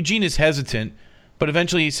 Eugene is hesitant, but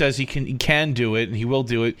eventually he says he can do it, and he will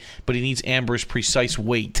do it, but he needs Amber's precise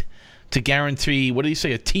weight to guarantee, what did he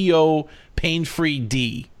say, a TO pain-free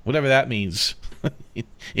D, whatever that means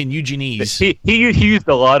in Eugenese. He used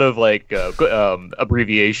a lot of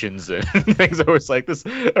abbreviations and things. I was like, this.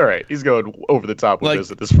 All right, he's going over the top with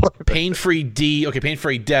this at this point. Pain-free D, okay,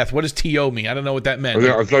 pain-free death. What does TO mean? I don't know what that meant.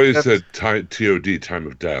 I thought he said TOD, time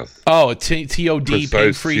of death. Oh, TOD,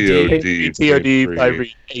 pain-free D. TOD,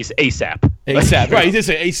 pain-free ASAP. ASAP, right? He did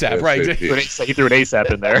say ASAP, right? He threw an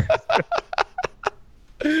ASAP in there.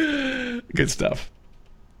 Good stuff.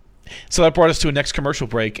 So that brought us to a next commercial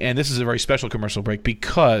break, and this is a very special commercial break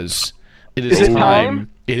because it is time.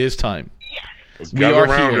 It is time. We are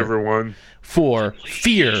here, everyone, for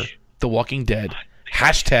Fear the Walking Dead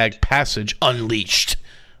 #Passage Unleashed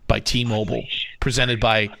by T-Mobile, presented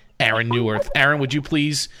by Aaron Neuwirth. Aaron, would you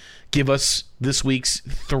please give us this week's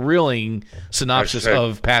thrilling synopsis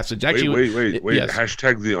of Passage? Actually, wait. Yes.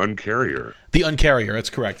 #the Uncarrier. The Uncarrier.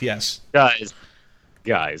 That's correct. Yes.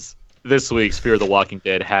 Guys, this week's Fear the Walking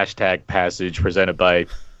Dead #Passage presented by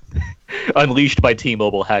Unleashed by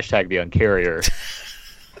T-Mobile #the Uncarrier.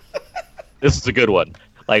 This is a good one.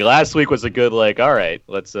 Last week was a good all right,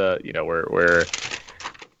 let's we're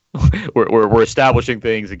establishing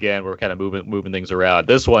things again. We're kind of moving things around.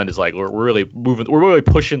 This one is we're really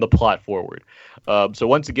pushing the plot forward. So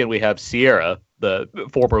once again we have Sierra, the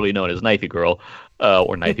formerly known as Knifey Girl,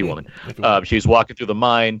 or Knifey Woman. She's walking through the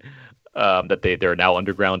mine. That they're now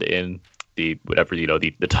underground in the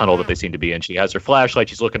tunnel that they seem to be in. She has her flashlight.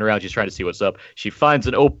 She's looking around. She's trying to see what's up. She finds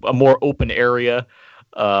a more open area.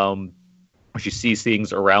 She sees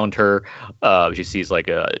things around her. She sees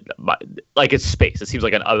it's space. It seems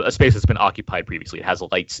like a space that's been occupied previously. It has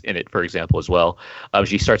lights in it, for example, as well.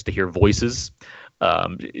 She starts to hear voices.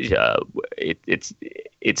 It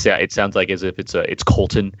sounds like as if it's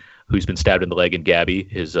Colton who's been stabbed in the leg, and Gabby,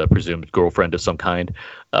 his presumed girlfriend of some kind.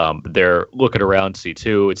 They're looking around to see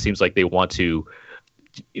too. It seems like they want to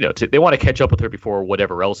catch up with her before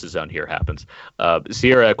whatever else is down here happens.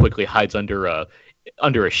 Sierra quickly hides under a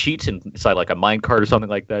sheet inside a mine cart or something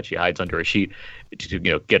like that. She hides under a sheet to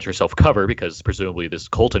get herself cover because presumably this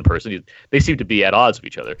Colton person, they seem to be at odds with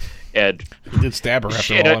each other. And he did stab her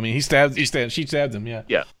after all. I mean, she stabbed him. Yeah.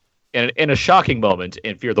 Yeah. in a shocking moment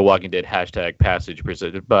in Fear the Walking Dead #passage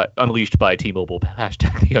presented but unleashed by T-Mobile #the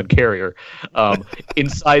Uncarrier,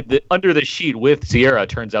 under the sheet with Sierra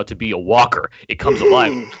turns out to be a walker. It comes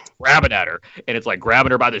alive, grabbing at her, and it's like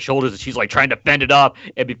grabbing her by the shoulders, and she's like trying to fend it off.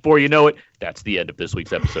 And before you know it, that's the end of this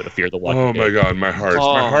week's episode of Fear the Walking Dead. Oh my God, my heart!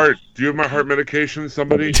 My heart! Do you have my heart medication?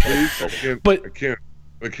 Somebody, please.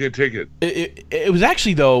 I can't take it. It was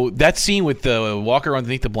actually, though, that scene with the walker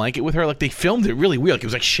underneath the blanket with her, like they filmed it really weird. Like, it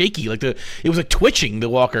was like shaky, like it was like twitching, the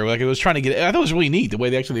walker, like it was trying to get. I thought it was really neat the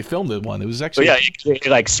way they filmed it. It was actually it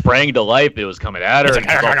like sprang to life. It was coming at her, like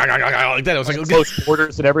that. It was like close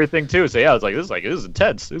quarters and everything too. So yeah, I was like, this is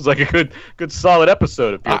intense. It was like a good solid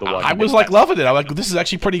episode of Fear the Walking Dead. I was like loving it. I'm like, this is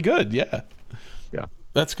actually pretty good. Yeah,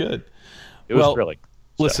 that's good. It was thrilling.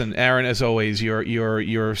 Listen, Aaron, as always,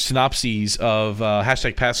 your synopses of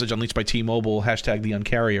 #passage unleashed by T-Mobile, #the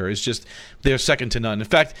Uncarrier is just, they're second to none. In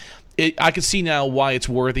fact, I can see now why it's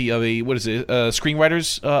worthy of a,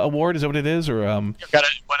 Screenwriters Award? Is that what it is? Or won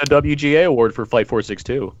a WGA award for Flight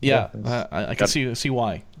 462. Yeah, I can see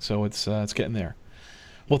why. So it's getting there.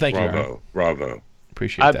 Well, thank you, Aaron. Bravo.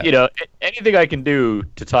 Appreciate that. Anything I can do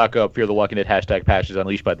to talk up Fear the Walking Dead #passage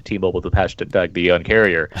unleashed by the T-Mobile, the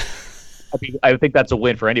Uncarrier. I think that's a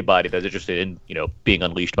win for anybody that's interested in, being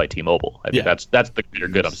unleashed by T-Mobile. I think that's the greater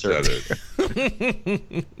good, I'm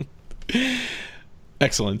certain.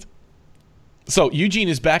 Excellent. So Eugene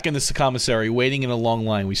is back in the commissary, waiting in a long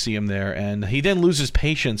line. We see him there, and he then loses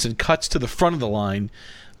patience and cuts to the front of the line,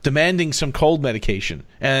 demanding some cold medication.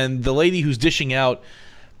 And the lady who's dishing out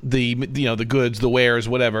the goods, the wares,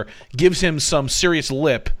 whatever, gives him some serious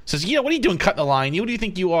lip, says, what are you doing cutting the line? What do you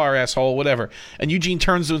think you are, asshole, whatever. And Eugene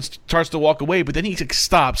turns and starts to walk away, but then he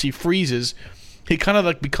stops, he freezes, he kind of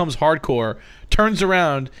like becomes hardcore, turns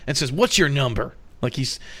around and says, what's your number? Like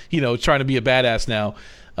he's, trying to be a badass now.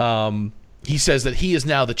 He says that he is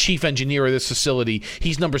now the chief engineer of this facility.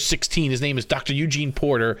 He's number 16. His name is Dr. Eugene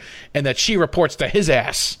Porter, and that she reports to his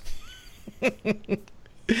ass.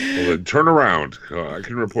 Well, then turn around. I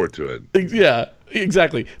can report to it. Yeah,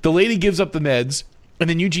 exactly. The lady gives up the meds, and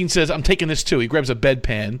then Eugene says, I'm taking this too. He grabs a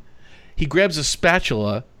bedpan. He grabs a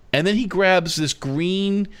spatula, and then he grabs this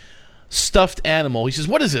green stuffed animal. He says,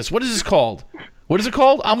 what is this? What is this called? What is it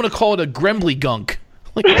called? I'm going to call it a Grembly Gunk.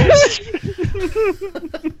 And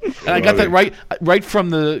I got that right from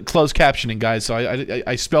the closed captioning, guys, so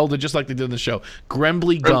I spelled it just like they did in the show.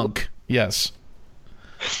 Grembly Gunk. Yes.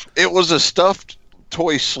 It was a stuffed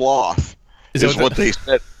toy sloth is what they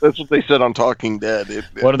said. That's what they said on Talking Dead.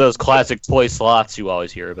 One of those classic toy sloths you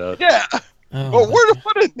always hear about. Yeah.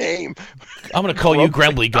 What a name. I'm going to call you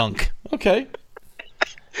Grembly Gunk. Okay.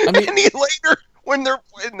 And he later, when they're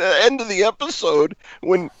in the end of the episode,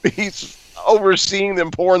 when he's overseeing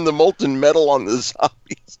them pouring the molten metal on the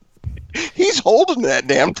zombies, he's holding that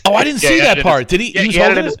damn thing. Oh, I didn't see that part. Did he? He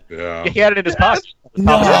had it in his pocket.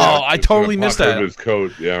 No, I totally missed that. His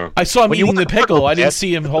coat, yeah. I saw him eating the pickle. I didn't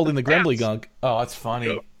see him holding the Grembly Gunk. Oh, that's funny.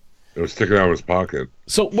 Yep. It was sticking out of his pocket.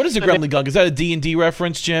 So, what is a Grembly Gunk? Is that a D&D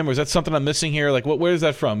reference, Jim, or is that something I'm missing here? Like, where is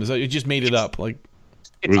that from? Is that you just made it up? Like,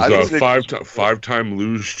 it was five-time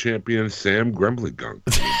luge champion Sam Grembly Gunk.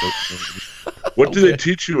 What do they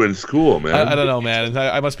teach you in school, man? I don't know, man.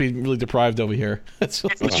 I must be really deprived over here.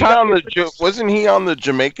 Wasn't he on the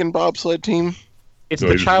Jamaican bobsled team? It's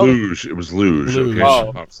luge. It was luge.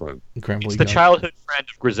 Okay. Bobsled. It's the childhood friend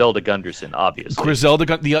of Griselda Gunderson, obviously. Griselda,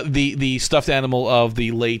 the stuffed animal of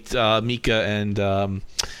the late Mika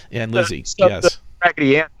and Lizzie. Yes.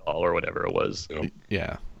 Raggedy Ann doll or whatever it was. Yep.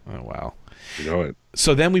 Yeah. Oh wow. You know it.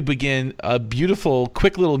 So then we begin a beautiful,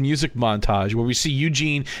 quick little music montage where we see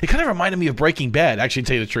Eugene. It kind of reminded me of Breaking Bad, actually, to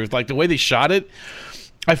tell you the truth. Like, the way they shot it,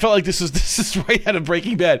 I felt like this is right out of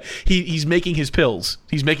Breaking Bad. He's making his pills.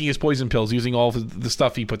 He's making his poison pills using all of the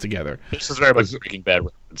stuff he put together. This is very much Breaking Bad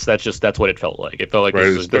reference. That's what it felt like. It felt like right,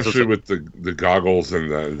 especially with the goggles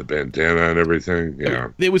and the bandana and everything. Yeah,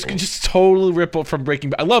 it was just totally rip off from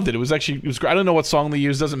Breaking Bad. I loved it. It was great. I don't know what song they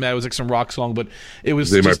used. Doesn't matter. It was like some rock song, but it was.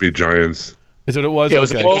 They might be giants. Is what it was? Yeah, it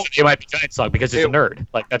was They Might Be Giants song because he's a nerd.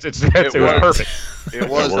 Like it was perfect. It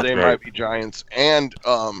was They Might Be Giants, and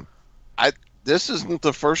this isn't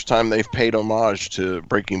the first time they've paid homage to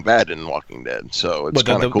Breaking Bad in Walking Dead, so it's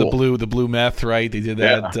kind of cool. The blue meth, right? They did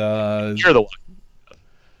that. Yeah. You're the one.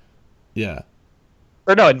 Yeah.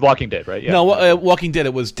 Or no, in Walking Dead, right? Yeah. No, Walking Dead.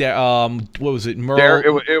 It was what was it? Merle.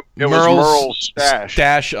 It was Merle's stash.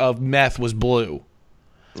 Stash of meth was blue.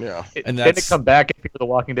 Yeah. And didn't it come back into The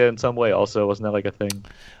Walking Dead in some way? Also, wasn't that like a thing?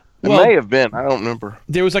 It may have been. I don't remember.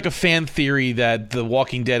 There was like a fan theory that The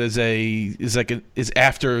Walking Dead is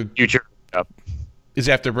after future. Is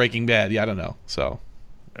after Breaking Bad. Yeah, I don't know. So,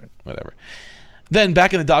 whatever. Then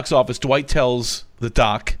back in the doc's office, Dwight tells the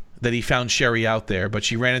doc that he found Sherry out there, but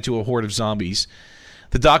she ran into a horde of zombies.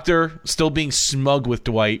 The doctor, still being smug with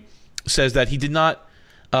Dwight, says that he did not.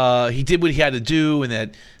 He did what he had to do, and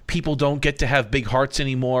that people don't get to have big hearts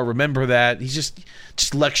anymore. Remember that. He's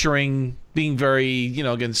just lecturing, being very,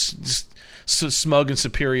 again, just so smug and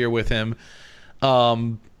superior with him.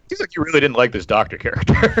 Seems like you really didn't like this doctor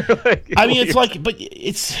character.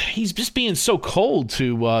 He's just being so cold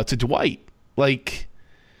to Dwight. Like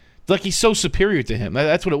he's so superior to him.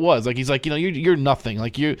 That's what it was. Like he's like, you're nothing.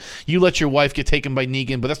 Like you let your wife get taken by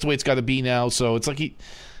Negan, but that's the way it's got to be now. So it's like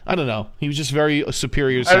I don't know. He was just very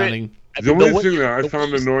superior sounding. The only thing that I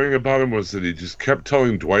found annoying about him was that he just kept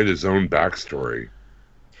telling Dwight his own backstory.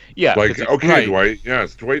 Yeah. Like, okay, right. Dwight,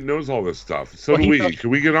 yes, Dwight knows all this stuff. So do we. Can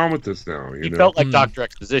we get on with this now? He felt like Dr.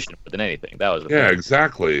 Exposition more than anything. That was the thing.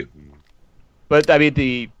 Exactly. But, I mean,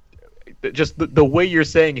 the way you're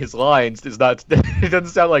saying his lines is not... It doesn't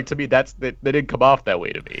sound like, to me, they didn't come off that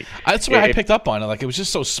way to me. That's what I picked up on it. Like, it was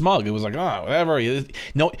just so smug. It was like, whatever.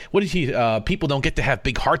 No, what did he... people don't get to have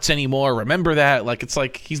big hearts anymore. Remember that? Like, it's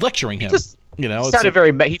like he's lecturing him. He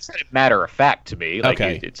sounded he sounded matter of fact to me. Like,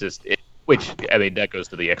 okay. It's just... Which, I mean, that goes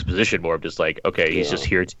to the exposition more of just like, okay, he's just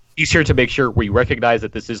here. He's here to make sure we recognize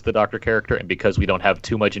that this is the Doctor character, and because we don't have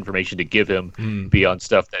too much information to give him beyond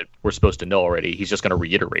stuff that we're supposed to know already, he's just going to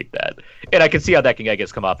reiterate that. And I can see how that can, I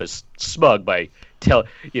guess, come off as smug by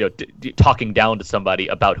talking down to somebody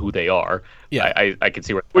about who they are. Yeah, I can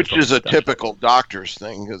see where. Which is a typical doctor's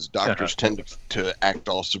thing, because doctors tend to act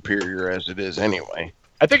all superior as it is anyway.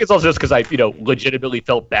 I think it's also just because I, legitimately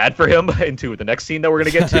felt bad for him into the next scene that we're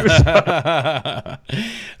going to get to.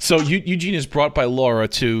 So Eugene is brought by Laura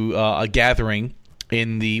to a gathering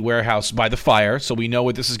in the warehouse by the fire. So we know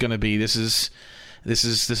what this is going to be. This is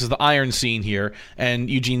the iron scene here, and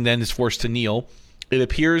Eugene then is forced to kneel. It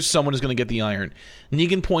appears someone is going to get the iron.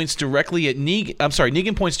 Negan points directly at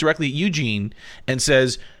Eugene and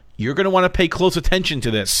says, "You're going to want to pay close attention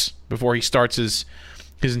to this," before he starts his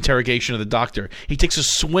interrogation of the doctor. He takes a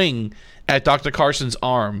swing at Dr. Carson's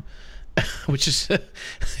arm, which is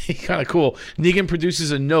kind of cool. Negan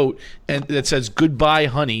produces a note that says "Goodbye,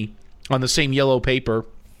 honey" on the same yellow paper.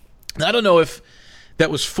 And I don't know if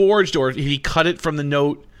that was forged or if he cut it from the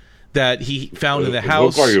note that he found in the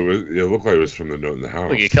house. It looked like it was from the note in the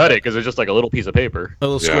house. Like he cut it because it's just like a little piece of paper. A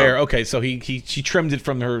little square. Okay, so she trimmed it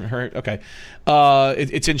from her. Okay.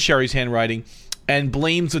 It's in Sherry's handwriting, and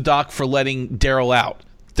blames the doc for letting Daryl out.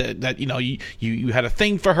 That you had a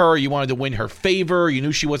thing for her, you wanted to win her favor, you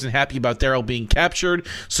knew she wasn't happy about Daryl being captured,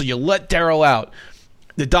 so you let Daryl out.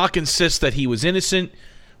 The doc insists that he was innocent,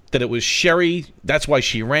 that it was Sherry, that's why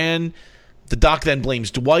she ran. The doc then blames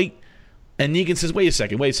Dwight, and Negan says, wait a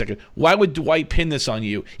second, why would Dwight pin this on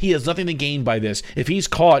you? He has nothing to gain by this. If he's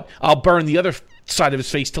caught, I'll burn the other side of his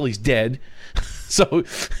face till he's dead. So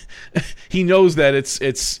he knows that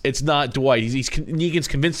it's not Dwight. Negan's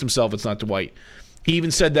convinced himself it's not Dwight. He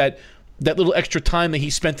even said that little extra time that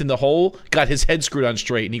he spent in the hole got his head screwed on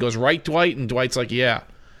straight. And he goes, "Right, Dwight?" And Dwight's like, "Yeah,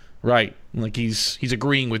 right." Like he's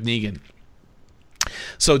agreeing with Negan.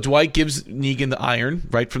 So Dwight gives Negan the iron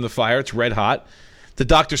right from the fire. It's red hot. The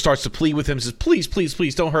doctor starts to plead with him. Says, "Please, please,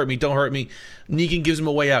 please, don't hurt me. Don't hurt me." Negan gives him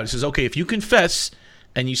a way out. He says, "Okay, if you confess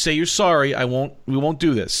and you say you're sorry, we won't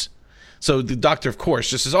do this." So the doctor, of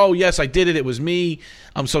course, just says, "Oh, yes, I did it. It was me.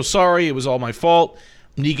 I'm so sorry. It was all my fault."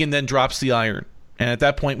 Negan then drops the iron. And at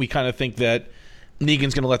that point, we kind of think that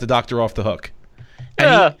Negan's going to let the doctor off the hook.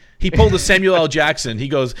 And he pulled a Samuel L. Jackson. He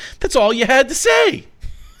goes, "That's all you had to say."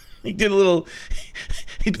 He did a little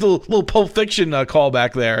Pulp Fiction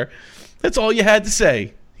callback there. "That's all you had to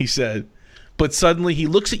say," he said. But suddenly he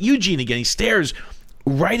looks at Eugene again. He stares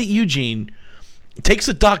right at Eugene, takes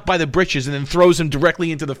the doc by the britches, and then throws him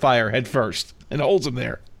directly into the fire head first and holds him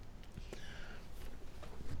there.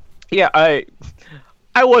 Yeah, I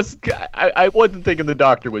wasn't thinking the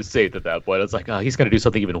doctor was safe at that point. I was like, oh, he's going to do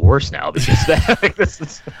something even worse now.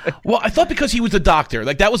 Well, I thought because he was the doctor,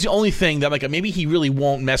 like that was the only thing that like maybe he really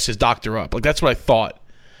won't mess his doctor up. Like that's what I thought.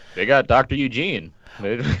 They got Dr. Eugene.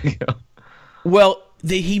 Well,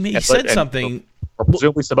 he said something. Or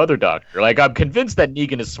presumably some other doctor. Like I'm convinced that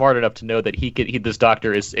Negan is smart enough to know that this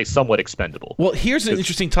doctor is somewhat expendable. Well, here's an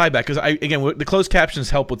interesting tie back because the closed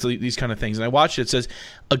captions help with these kind of things, and I watched it. It says,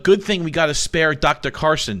 "A good thing we got to spare Dr.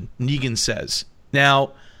 Carson," Negan says.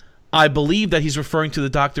 Now, I believe that he's referring to the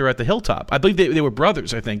doctor at the Hilltop. I believe they were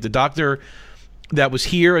brothers. I think the doctor that was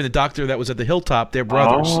here and the doctor that was at the Hilltop, they're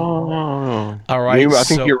brothers. Oh, all right. I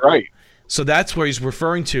think you're right. So that's where he's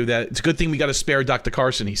referring to that. It's a good thing we got to spare Dr.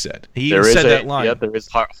 Carson, he said. He There even is said that line. Yeah, there is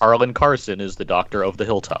Harlan Carson is the doctor of the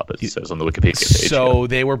Hilltop, as it says on the Wikipedia page. So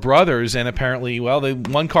they were brothers, and apparently, well,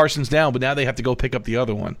 one Carson's down, but now they have to go pick up the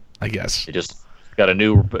other one, I guess. They just got a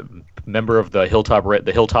new member of the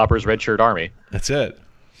Hilltoppers Red Shirt Army. That's it.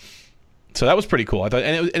 So that was pretty cool. I thought,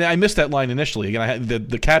 and I missed that line initially. Again, I had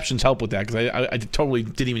the captions help with that because I totally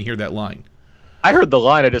didn't even hear that line. I heard the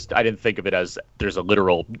line. I didn't think of it as there's a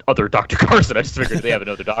literal other Dr. Carson. I just figured they have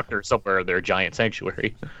another doctor somewhere in their giant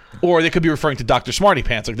sanctuary. Or they could be referring to Dr. Smarty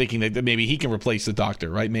Pants, like thinking that maybe he can replace the doctor,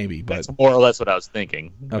 right? Maybe, but that's more or less what I was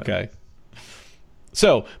thinking. Okay.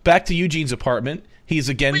 So back to Eugene's apartment. He's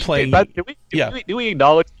again playing. Do we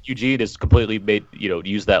acknowledge that Eugene has completely made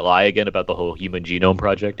used that lie again about the whole Human Genome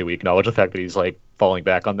Project? Do we acknowledge the fact that he's like falling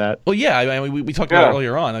back on that? Well, yeah. I mean, we talked about it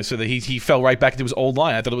earlier on. I said that he fell right back into his old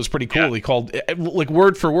line. I thought it was pretty cool. Yeah. He called like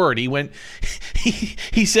word for word. He went.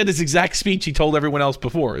 He said his exact speech he told everyone else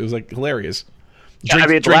before. It was like hilarious.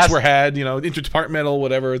 Drinks were had. Interdepartmental,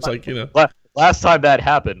 whatever. It's like Last time that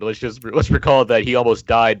happened, let's recall that he almost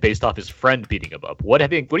died based off his friend beating him up. What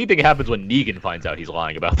do you think happens when Negan finds out he's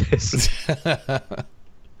lying about this?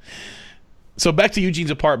 So back to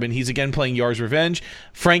Eugene's apartment. He's again playing Yar's Revenge.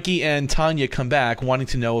 Frankie and Tanya come back wanting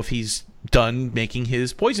to know if he's done making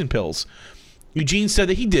his poison pills. Eugene said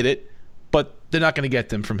that he did it, but they're not going to get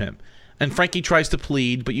them from him. And Frankie tries to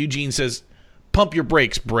plead, but Eugene says, "Pump your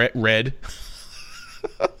brakes, Red."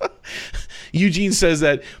 Eugene says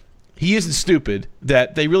that he isn't stupid,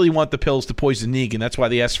 that they really want the pills to poison Negan. That's why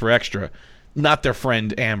they asked for extra, not their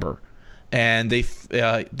friend Amber. And they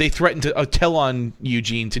threatened to tell on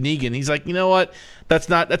Eugene to Negan. He's like, you know what? That's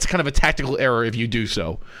kind of a tactical error if you do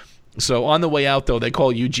so. So on the way out, though, they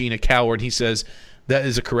call Eugene a coward. He says, that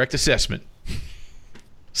is a correct assessment.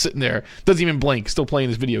 Sitting there, doesn't even blink, still playing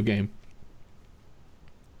his video game.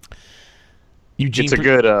 Eugene, it's a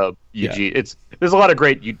good Eugene. Yeah. There's a lot of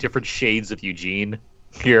great different shades of Eugene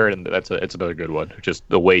here, and it's another good one. Just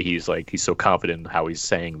the way he's so confident in how he's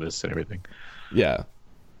saying this and everything. Yeah.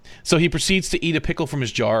 So he proceeds to eat a pickle from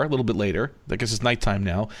his jar a little bit later. I guess it's nighttime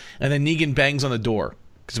now. And then Negan bangs on the door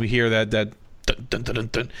because we hear that dun, dun, dun, dun,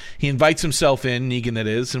 dun. He invites himself in, Negan that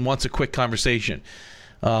is, and wants a quick conversation.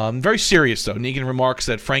 Very serious, though. Negan remarks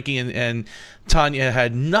that Frankie and Tanya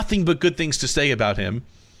had nothing but good things to say about him,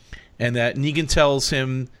 and that Negan tells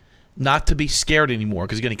him not to be scared anymore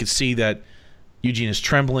because, again, he can see that Eugene is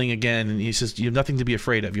trembling again, and he says, you have nothing to be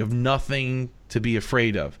afraid of. You have nothing to be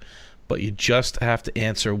afraid of. But you just have to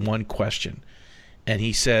answer one question. And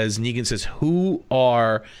Negan says, who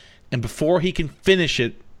are... And before he can finish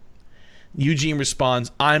it, Eugene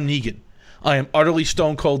responds, I'm Negan. I am utterly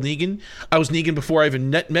stone cold Negan. I was Negan before I even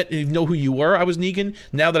met you know who you were. I was Negan.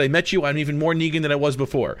 Now that I met you, I'm even more Negan than I was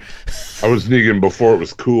before. I was Negan before it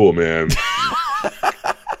was cool, man.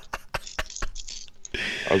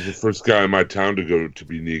 I was the first guy in my town to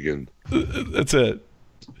be Negan. That's it.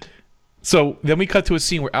 So then we cut to a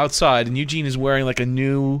scene where outside, and Eugene is wearing like a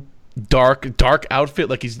new dark outfit,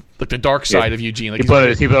 like he's like the dark side of Eugene. Like he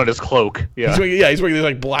put on his cloak. Yeah, he's wearing this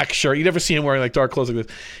like black shirt. You never seen him wearing like dark clothes like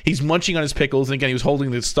this. He's munching on his pickles, and again, he was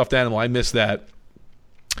holding this stuffed animal. I missed that.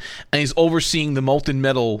 And he's overseeing the molten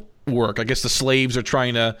metal work. I guess the slaves are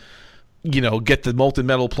trying to, get the molten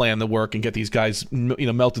metal plan to work and get these guys,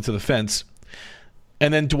 melted to the fence.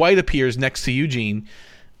 And then Dwight appears next to Eugene,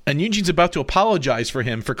 and Eugene's about to apologize for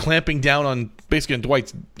him for clamping down on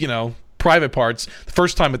Dwight's, private parts the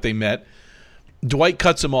first time that they met. Dwight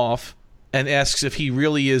cuts him off and asks if he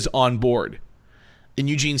really is on board. And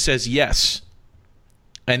Eugene says yes,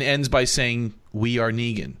 and ends by saying, we are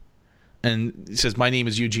Negan. And he says, my name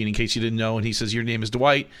is Eugene, in case you didn't know. And he says, your name is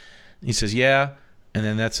Dwight. And he says, yeah. And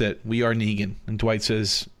then that's it. We are Negan. And Dwight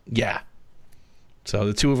says, yeah. So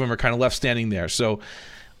the two of them are kind of left standing there. So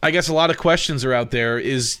I guess a lot of questions are out there.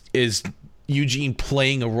 Is Eugene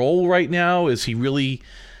playing a role right now? Is he really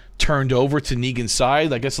turned over to Negan's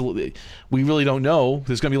side? I guess we really don't know.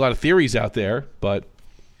 There's going to be a lot of theories out there, but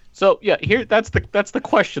so yeah, here that's the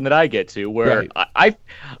question that I get to, where right.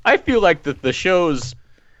 I feel like the show's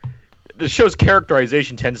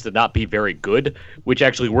characterization tends to not be very good, which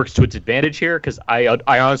actually works to its advantage here, because I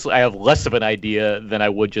honestly have less of an idea than I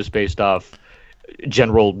would just based off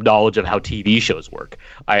general knowledge of how TV shows work.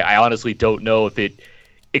 I honestly don't know if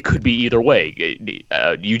it could be either way.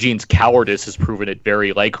 Eugene's cowardice has proven it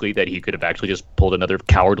very likely that he could have actually just pulled another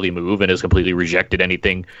cowardly move and has completely rejected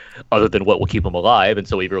anything other than what will keep him alive, and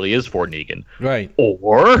so he really is for Negan. Right.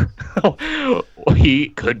 Or he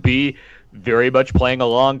could be very much playing a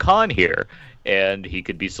long con here, and he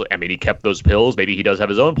could be. I mean, he kept those pills. Maybe he does have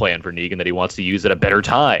his own plan for Negan that he wants to use at a better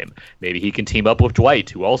time. Maybe he can team up with Dwight,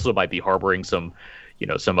 who also might be harboring some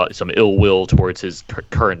ill will towards his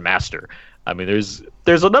current master. I mean,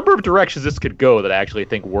 there's a number of directions this could go that I actually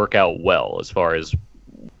think work out well as far as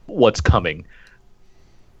what's coming.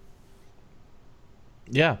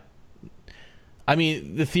 Yeah. I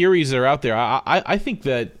mean, the theories are out there. I think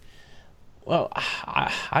that, well,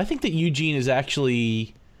 I think that Eugene is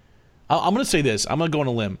actually, I'm going to say this. I'm going to go on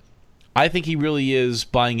a limb. I think he really is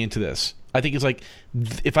buying into this. I think it's like,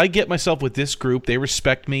 if I get myself with this group, they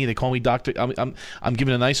respect me. They call me doctor. I'm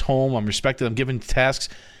given a nice home. I'm respected. I'm given tasks.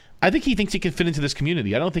 I think he thinks he can fit into this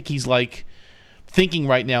community. I don't think he's like thinking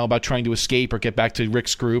right now about trying to escape or get back to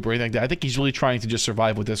Rick's group or anything like that. I think he's really trying to just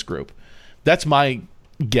survive with this group. That's my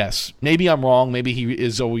guess. Maybe I'm wrong. Maybe he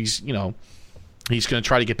is always, he's going to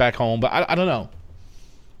try to get back home. But I don't know.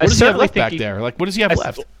 What does he have left back there? Like, what does he have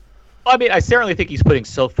left? I mean, I certainly think he's putting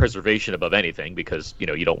self-preservation above anything because you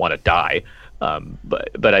don't want to die.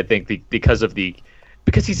 But I think because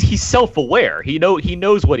he's self-aware. He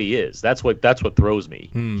knows what he is. That's what throws me.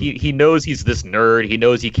 He knows he's this nerd. He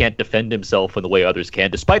knows he can't defend himself in the way others can,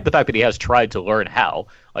 despite the fact that he has tried to learn how.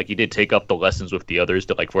 Like, he did take up the lessons with the others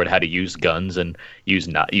to learn how to use guns and use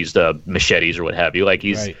machetes or what have you. Like,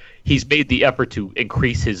 he's made the effort to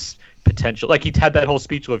increase his potential. Like, he had that whole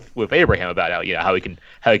speech with Abraham about how he can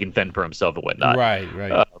fend for himself and whatnot.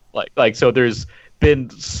 Right. So there's been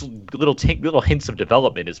little hints of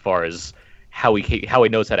development as far as how he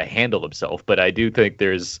knows how to handle himself, but I do think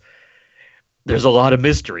there's a lot of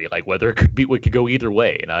mystery, like whether it could go either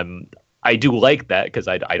way, and I do like that because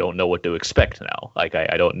I don't know what to expect now. Like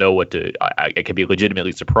I don't know what to. I can be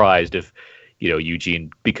legitimately surprised if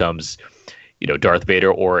Eugene becomes Darth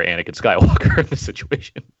Vader or Anakin Skywalker in this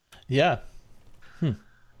situation. Yeah.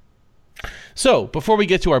 So before we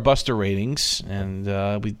get to our Buster ratings and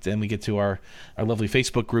we get to our lovely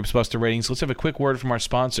Facebook group's Buster ratings, let's have a quick word from our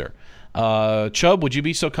sponsor. Chubb, would you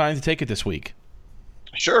be so kind to take it this week?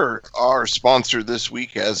 Sure. Our sponsor this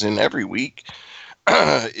week, as in every week,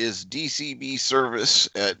 is DCB Service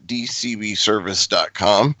at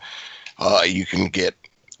dcbservice.com. You can get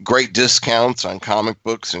great discounts on comic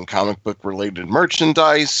books and comic book related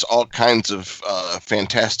merchandise, all kinds of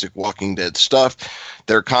fantastic Walking Dead stuff.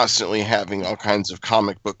 They're constantly having all kinds of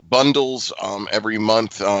comic book bundles every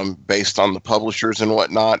month based on the publishers and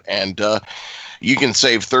whatnot. And you can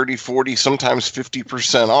save 30, 40, sometimes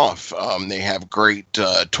 50% off. They have great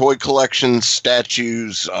toy collections,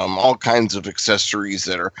 statues, all kinds of accessories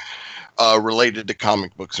that are related to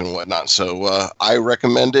comic books and whatnot. So I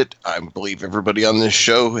recommend it. I believe everybody on this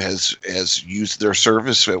show has used their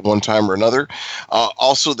service at one time or another.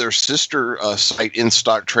 Also, their sister site,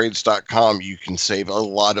 InStockTrades.com, you can save a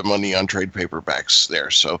lot of money on trade paperbacks there.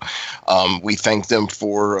 So we thank them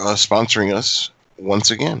for sponsoring us once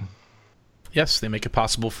again. Yes, they make it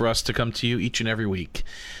possible for us to come to you each and every week.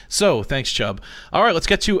 So, thanks, Chubb. All right, let's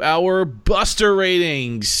get to our Buster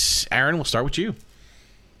ratings. Aaron, we'll start with you.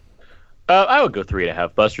 I would go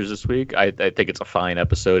 3.5 Busters this week. I think it's a fine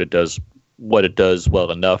episode. It does what it does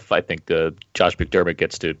well enough. I think Josh McDermott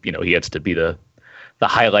gets to be the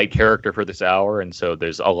highlight character for this hour, and so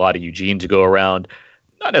there's a lot of Eugene to go around.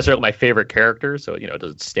 Not necessarily my favorite character, so it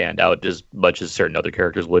doesn't stand out as much as certain other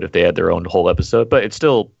characters would if they had their own whole episode, but it's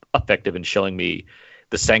still effective in showing me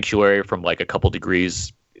the sanctuary from like a couple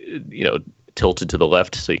degrees, tilted to the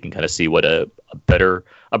left, so you can kind of see what a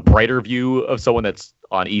brighter view of someone that's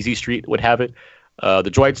on Easy Street would have it. The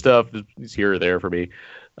Dwight stuff is here or there for me,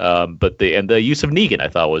 but the use of Negan I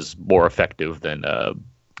thought was more effective than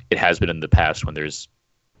it has been in the past when there's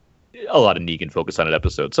a lot of Negan focus on an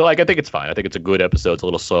episode. So I think it's fine. I think it's a good episode. It's a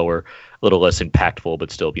little slower, a little less impactful,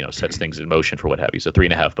 but still sets things in motion for what have you. So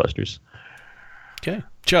 3.5 Busters. Okay,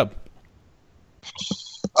 Chubb.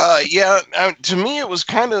 To me it was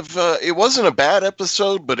kind of it wasn't a bad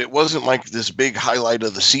episode, but it wasn't like this big highlight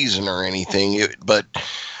of the season or anything. But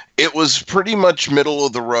it was pretty much middle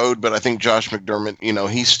of the road. But I think Josh McDermott,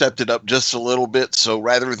 he stepped it up just a little bit. So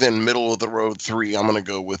rather than middle of the road 3, I'm going to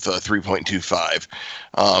go with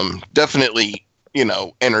 3.25. Definitely,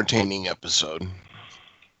 entertaining episode.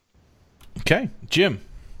 Okay, Jim.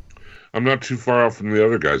 I'm not too far off from the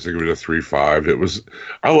other guys. I give it a 3.5.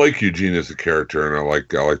 I like Eugene as a character, and I like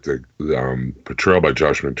the portrayal by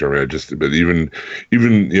Josh McDermott. But even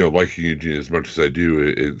liking Eugene as much as I do,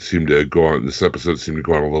 it seemed to go on. This episode seemed to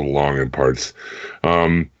go on a little long in parts.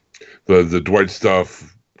 The Dwight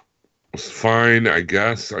stuff was fine, I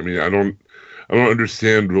guess. I mean, I don't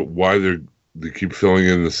understand why they're they keep filling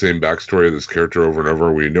in the same backstory of this character over and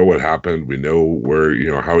over. We know what happened. We know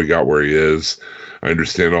where, how he got where he is. I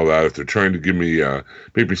understand all that. If they're trying to give me,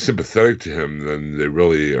 make me sympathetic to him, then they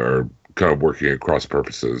really are kind of working at cross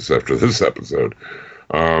purposes after this episode.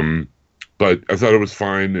 But I thought it was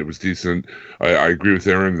fine. It was decent. I agree with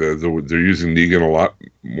Aaron. They're using Negan a lot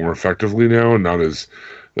more effectively now, and not as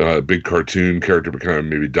big cartoon character, but kind of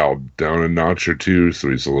maybe dialed down a notch or two, so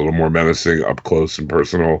he's a little more menacing, up close and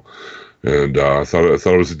personal. And I thought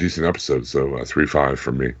it was a decent episode, so 3.5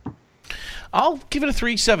 from me. I'll give it a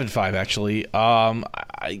 3.75. Actually,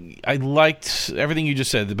 I liked everything you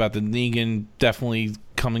just said about the Negan. Definitely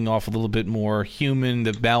coming off a little bit more human.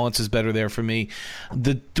 The balance is better there for me.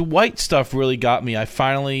 The Dwight stuff really got me. I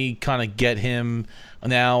finally kind of get him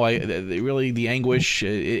now. The anguish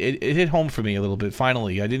it hit home for me a little bit.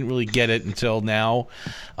 Finally, I didn't really get it until now.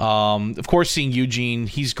 Of course, seeing Eugene,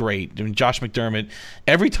 he's great. I mean, Josh McDermott.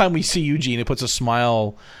 Every time we see Eugene, it puts a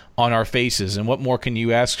smile on our faces, and what more can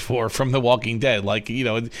you ask for from The Walking Dead? Like,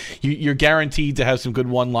 you're guaranteed to have some good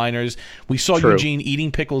one-liners. We saw Eugene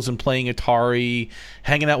eating pickles and playing Atari,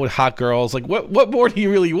 hanging out with hot girls. Like, what more do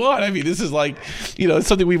you really want? I mean, this is like, it's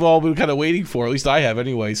something we've all been kind of waiting for. At least I have,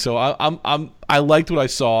 anyway. So I liked what I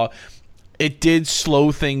saw. It did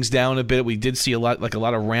slow things down a bit. We did see a lot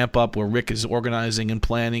of ramp up where Rick is organizing and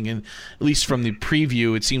planning, and at least from the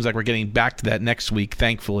preview, it seems like we're getting back to that next week,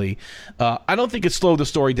 thankfully. I don't think it slowed the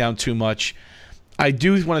story down too much. I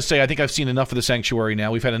do want to say I think I've seen enough of the Sanctuary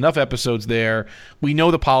now. We've had enough episodes there. We know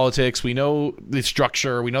the politics. We know the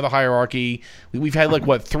structure. We know the hierarchy. We've had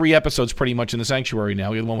 3 episodes pretty much in the Sanctuary now.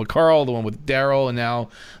 We had the one with Carl, the one with Daryl, and now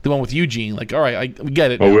the one with Eugene. Like, all right, we get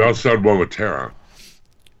it. Well, we also had one with Tara.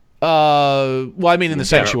 Well, I mean in the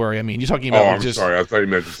Sanctuary. I mean, you're talking about. Oh, I'm sorry. I thought you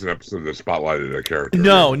meant just an episode that spotlighted a character.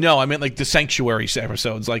 No, I meant like the Sanctuary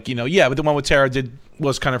episodes. Like, yeah, but the one with Tara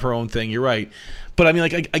was kind of her own thing. You're right. But I mean,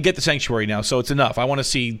 like, I get the Sanctuary now, so it's enough. I want to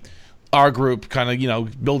see our group kind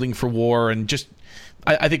of, building for war, and just,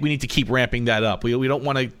 I think we need to keep ramping that up. We don't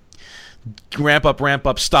want to ramp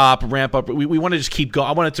up, stop, ramp up. We want to just keep going.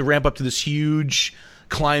 I want it to ramp up to this huge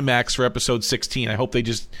climax for episode 16. I hope they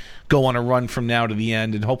just go on a run from now to the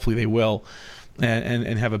end, and hopefully they will,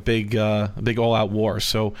 and have a big all-out war.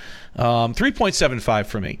 So 3.75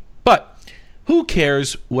 for me. But who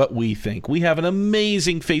cares what we think? We have an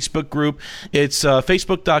amazing Facebook group. It's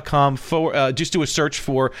facebook.com just do a search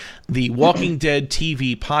for the Walking Dead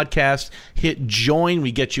TV podcast. Hit join.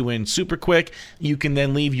 We get you in super quick. You can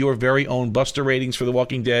then leave your very own Buster ratings for The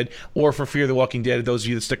Walking Dead, or for Fear the Walking Dead, those of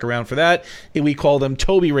you that stick around for that. We call them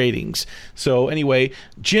Toby ratings. So anyway,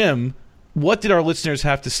 Jim, what did our listeners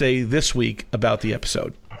have to say this week about the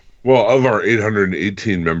episode? Well, of our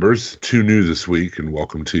 818 members, 2 new this week, and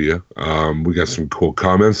welcome to you. We got some cool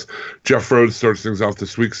comments. Jeff Rhodes starts things off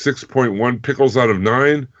this week, 6.1 pickles out of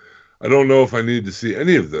 9. I don't know if I need to see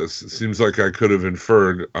any of this. It seems like I could have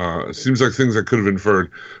inferred. Seems like things I could have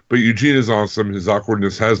inferred. But Eugene is awesome. His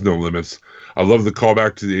awkwardness has no limits. I love the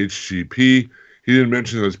callback to the HGP. He didn't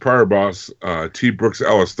mention that his prior boss, T. Brooks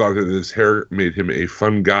Ellis, thought that his hair made him a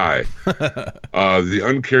fun guy. The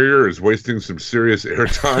Uncarrier is wasting some serious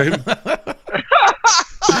airtime.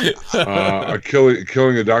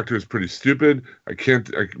 Killing a doctor is pretty stupid. I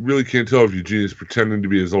really can't tell if Eugene is pretending to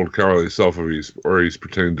be his old cowardly self or he's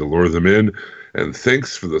pretending to lure them in. And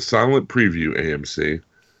thanks for the silent preview, AMC.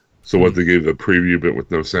 So what, they gave the preview but with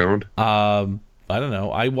no sound? I don't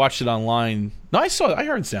know. I watched it online. No, I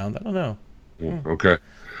heard sound. I don't know. Okay.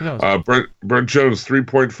 Brent Jones,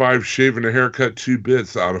 3.5, shaving a haircut 2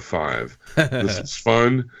 bits out of 5. This is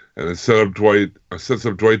fun, and it sets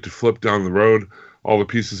up Dwight to flip down the road. All the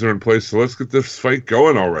pieces are in place, so let's get this fight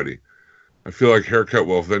going already. I feel like Haircut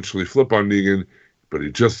will eventually flip on Negan, but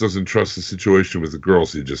he just doesn't trust the situation with the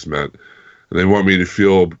girls he just met. And they want me to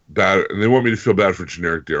feel bad. And they want me to feel bad for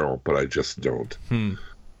generic Daryl, but I just don't.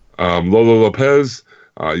 Lola Lopez.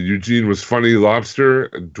 Eugene was funny lobster.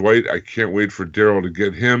 Dwight, I can't wait for Daryl to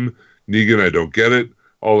get him. Negan, I don't get it.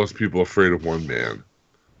 All those people afraid of one man.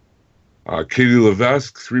 Katie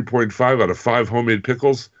Levesque, 3.5 out of 5 homemade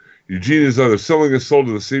pickles. Eugene is either selling his soul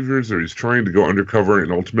to the saviors or he's trying to go undercover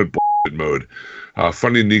in ultimate bullshit mode.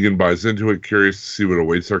 Funny Negan buys into it. Curious to see what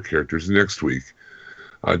awaits our characters next week.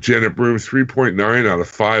 Janet Broom, 3.9 out of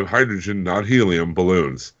 5 hydrogen, not helium,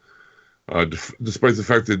 balloons. Despite the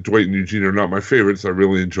fact that Dwight and Eugene are not my favorites, I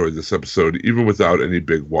really enjoyed this episode, even without any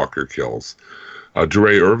big Walker kills.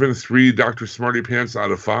 DeRay Irvin, 3 Dr. Smarty Pants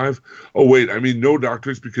out of 5. Oh, wait, I mean no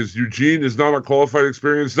doctors because Eugene is not a qualified,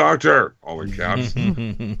 experienced doctor. All in caps.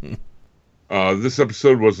 This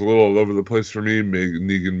episode was a little all over the place for me.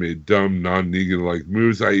 Negan made dumb, non-Negan-like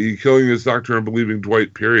moves, i.e. killing his doctor and believing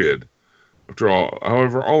Dwight, period.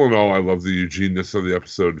 However, all in all, I love the Eugene-ness of the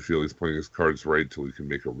episode and feel he's playing his cards right till he can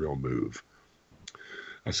make a real move.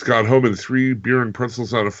 Scott Homan, 3 beer and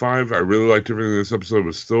pretzels out of 5. I really liked everything in this episode,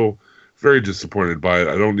 but still very disappointed by it.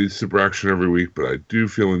 I don't need super action every week, but I do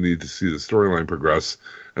feel a need to see the storyline progress,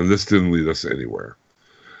 and this didn't lead us anywhere.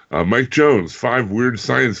 Mike Jones, 5 weird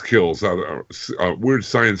science skills out of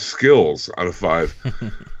 5.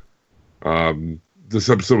 This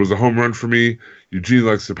episode was a home run for me. Eugene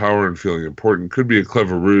likes the power and feeling important. Could be a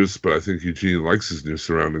clever ruse, but I think Eugene likes his new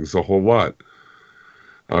surroundings a whole lot.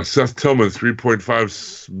 Seth Tillman, 3.5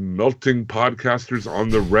 smelting podcasters on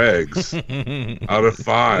the regs out of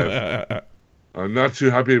 5. I'm not too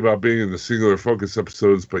happy about being in the singular focus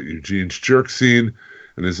episodes, but Eugene's jerk scene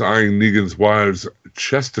and his eyeing Negan's wives'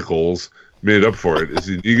 chesticles made up for it. Is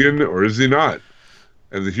he Negan or is he not?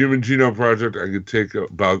 And the Human Genome Project, I could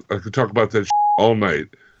talk about that all night.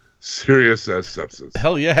 Serious as sepsis.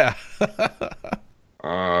 Hell yeah.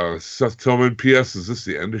 Seth Tillman, P.S. Is this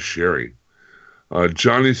the end of Sherry?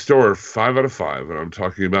 Johnny Storr, 5 out of 5, and I'm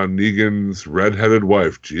talking about Negan's red-headed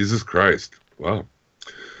wife. Jesus Christ. Wow.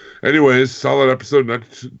 Anyways, solid episode. Not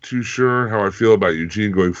too sure how I feel about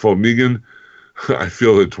Eugene going full Negan. I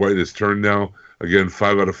feel that Dwight is turned now. Again,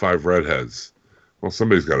 5 out of 5 redheads. Well,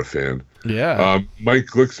 somebody's got a fan. Yeah. Mike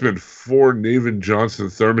Glicksman, 4 Navin Johnson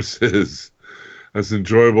thermoses. As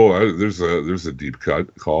enjoyable. There's a deep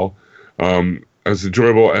cut call. As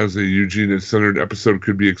enjoyable as a Eugene-centered episode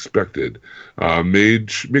could be expected. Make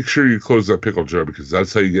sure you close that pickle jar because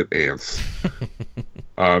that's how you get ants.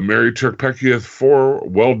 Mary Turkpeckia, 4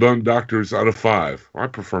 well-done doctors out of 5. I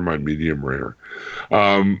prefer my medium rare.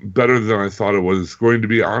 Better than I thought it was going to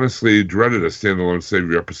be. Honestly, dreaded a standalone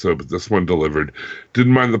Savior episode, but this one delivered.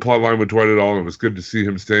 Didn't mind the plotline with Dwight at all, and it was good to see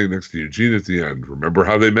him staying next to Eugene at the end. Remember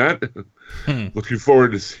how they met? Looking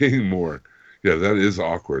forward to seeing more. Yeah, that is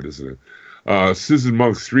awkward, isn't it? Susan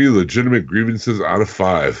Monk, 3 legitimate grievances out of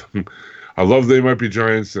 5. I love They Might Be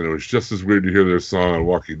Giants, and it was just as weird to hear their song on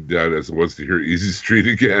Walking Dead as it was to hear Easy Street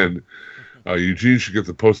again. Eugene should get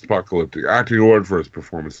the Post-Apocalyptic Acting Award for his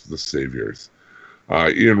performance of the Saviors.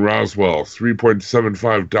 Ian Roswell,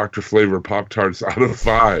 3.75 Dr. Flavor Pop-Tarts out of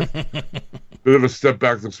 5. Bit of a step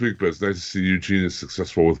back this week, but it's nice to see Eugene is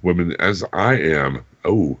successful with women as I am.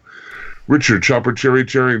 Oh. Richard Chopper Cherry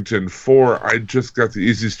Charrington, 4. I just got the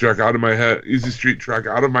Easy Street track out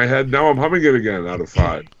of my head. Now I'm humming it again out of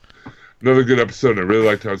 5. Another good episode. I really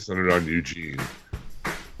liked how it centered on Eugene.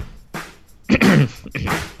 Okay.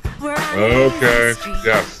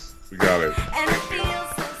 Yes, we got it.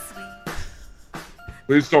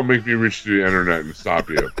 Please don't make me reach to the internet and stop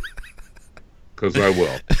you. Because I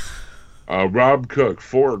will. Rob Cook,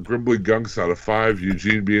 4 Grimbly Gunks out of 5.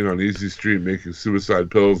 Eugene being on Easy Street making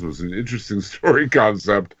suicide pills was an interesting story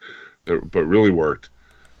concept, but really worked.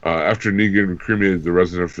 After Negan cremated the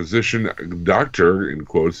resident physician, doctor, in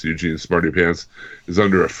quotes, Eugene Smarty Pants, is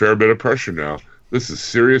under a fair bit of pressure now. This is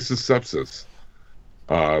serious as sepsis.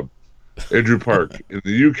 Andrew Park, in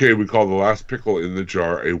the UK, we call the last pickle in the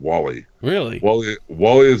jar a Wally. Really?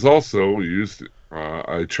 Wally is also used...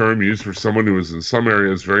 a term used for someone who is in some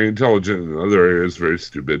areas very intelligent and in other areas very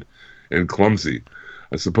stupid and clumsy.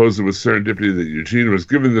 I suppose it was serendipity that Eugene was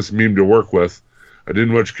given this meme to work with. I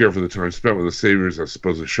didn't much care for the time spent with the Saviors. I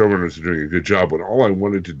suppose the showrunners are doing a good job when all I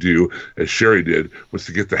wanted to do, as Sherry did, was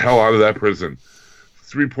to get the hell out of that prison.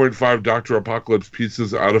 3.5 Dr. Apocalypse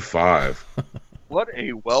pizzas out of 5. What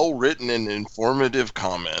a well-written and informative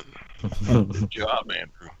comment. Good job,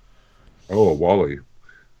 Andrew. Oh, Wally.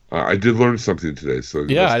 I did learn something today. So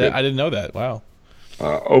yeah, I didn't know that. Wow.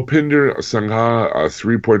 Opinder Sangha,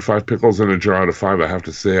 3.5 pickles in a jar out of 5. I have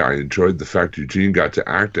to say I enjoyed the fact Eugene got to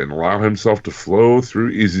act and allow himself to flow through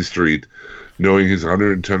Easy Street, knowing he's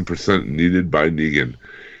 110% needed by Negan.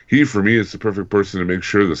 He, for me, is the perfect person to make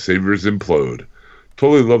sure the Saviors implode.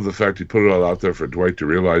 Totally love the fact he put it all out there for Dwight to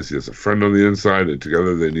realize he has a friend on the inside, and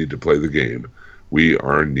together they need to play the game. We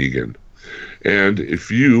are Negan. And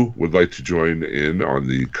if you would like to join in on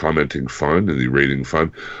the commenting fun and the rating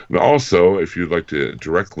fun, and also if you'd like to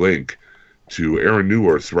direct link to Aaron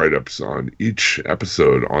Newworth's write-ups on each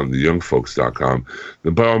episode on theyoungfolks.com,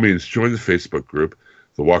 then by all means join the Facebook group,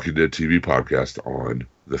 The Walking Dead TV Podcast, on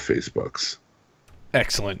the Facebooks.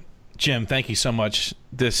 Excellent. Jim, thank you so much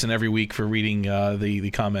this and every week for reading the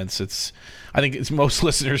comments. I think it's most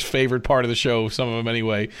listeners' favorite part of the show, some of them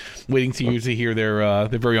anyway, waiting to hear their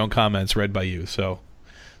very own comments read by you. So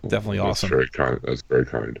definitely awesome. That's very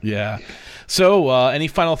kind. Yeah. So any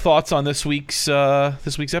final thoughts on this week's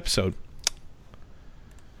episode?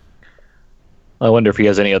 I wonder if he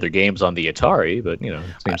has any other games on the Atari, but it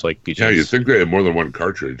seems like he just... Yeah, you'd think they had more than one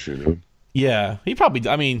cartridge, Yeah, he probably.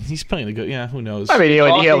 I mean, he's playing the good. Yeah, who knows? I mean, he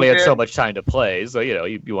only Walking had Dead. so much time to play, so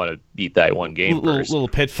you want to beat that one game first. little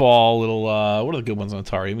Pitfall, little what are the good ones on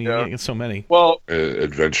Atari? I mean, Yeah. you get so many. Well,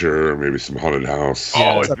 Adventure, maybe some haunted house.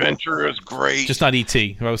 oh, Adventure is great. Just not ET.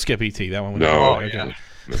 I would skip ET. That one. No. Okay.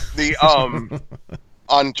 The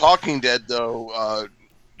on Talking Dead though,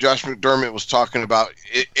 Josh McDermott was talking about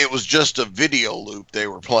it was just a video loop they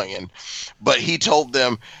were playing, but he told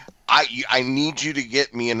them, I need you to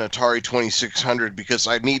get me an Atari 2600 because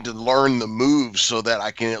I need to learn the moves so that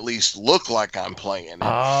I can at least look like I'm playing it.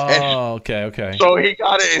 Oh, okay. So he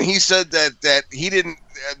got it, and he said that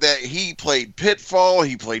he played Pitfall,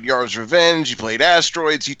 he played Yar's Revenge, he played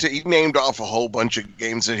Asteroids. He named off a whole bunch of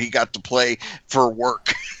games that he got to play for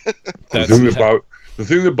work. The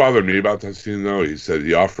thing that bothered me about that scene, though, he said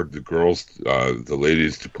he offered the girls, the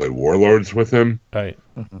ladies, to play Warlords with him, Right.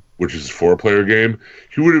 which is a 4-player game.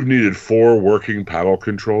 He would have needed 4 working paddle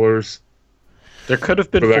controllers. There could have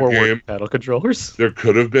been For that 4 game. working paddle controllers. There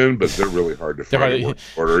could have been, but they're really hard to They're find hard in to- working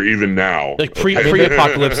order, even now. Like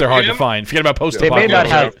pre-apocalypse, they're hard to find. Forget about They may not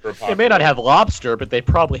post-apocalypse. have. They may not have Lobster, but they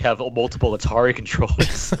probably have multiple Atari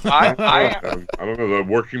controllers. I don't know. The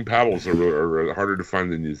working paddles are harder to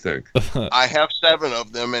find than you think. I have 7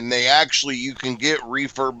 of them, and they actually you can get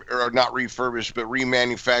not refurbished, but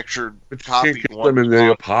remanufactured But you copy can't get ones. them in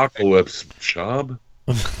the apocalypse, Chubb.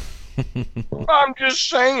 I'm just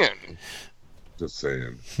saying. Just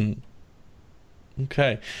saying.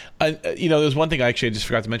 Okay. There's one thing I just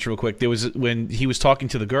forgot to mention real quick. There was when he was talking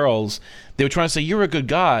to the girls, they were trying to say, "You're a good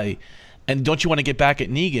guy, and don't you want to get back at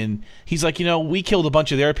Negan?" He's like, we killed a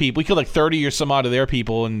bunch of their people. We killed like 30 or some odd of their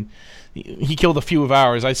people, and he killed a few of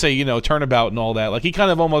ours. I'd say, turnabout and all that. Like he kind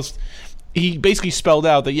of he basically spelled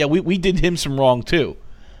out that we did him some wrong too.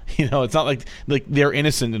 It's not like they're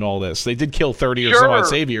innocent in all this. They did kill 30 or some odd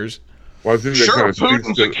saviors. Well, I think that Sure, kind of speaks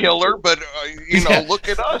Putin's to, a killer, but look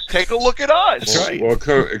at us. Take a look at us. That's right. Well,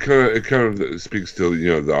 it kind of speaks to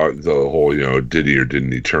the whole did he or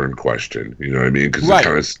didn't he turn question. You know what I mean? Because Right. it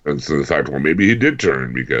kind of speaks to the fact, well, maybe he did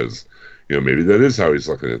turn because maybe that is how he's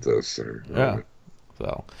looking at this. Yeah.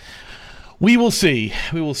 So we will see.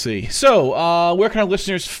 So, where can our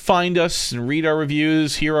listeners find us and read our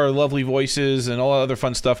reviews, hear our lovely voices, and all that other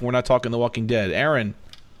fun stuff? We're not talking The Walking Dead. Aaron.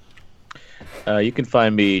 You can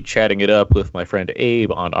find me chatting it up with my friend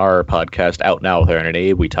Abe on our podcast, Out Now with Aaron and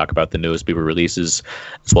Abe. We talk about the newest Beaver releases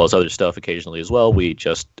as well as other stuff occasionally as well. We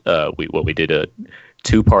just we did a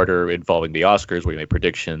 2-parter involving the Oscars where we made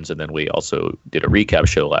predictions, and then we also did a recap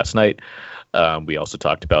show last night. We also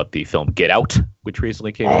talked about the film Get Out, which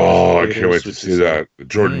recently came out. Oh, I in can't wait theaters, to which see is, that. The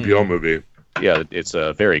Jordan Peele movie. Yeah, it's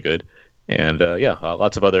very good. And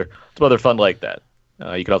lots of other fun like that.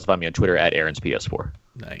 You can also find me on Twitter at Aaron's PS4.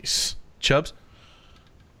 Nice. Chubbs?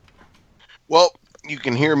 Well, you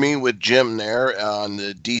can hear me with Jim there on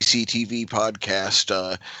the DCTV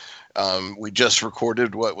podcast. We just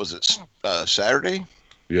recorded, what was it, Saturday?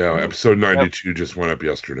 Yeah, episode 92 just went up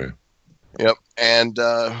yesterday. Yep, and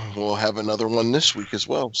we'll have another one this week as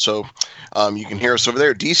well. So you can hear us over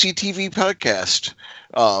there. DCTV podcast,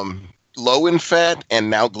 low in fat and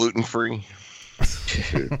now gluten-free.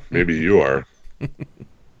 Maybe you are.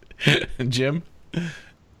 Jim?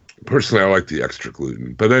 Personally, I like the extra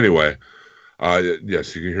gluten. But anyway,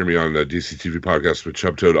 yes, you can hear me on the DCTV podcast with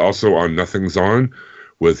Chub Toad. Also on Nothing's On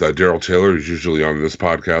with Daryl Taylor, who's usually on this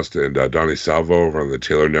podcast, and Donnie Salvo over on the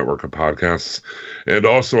Taylor Network of Podcasts. And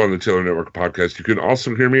also on the Taylor Network of Podcasts, you can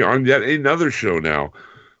also hear me on yet another show now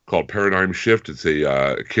called Paradigm Shift. It's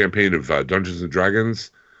a campaign of Dungeons &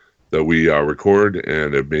 Dragons that we record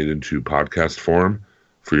and have made into podcast form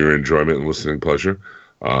for your enjoyment and listening pleasure.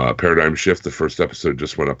 Paradigm Shift, the first episode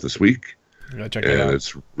just went up this week. Check it out. And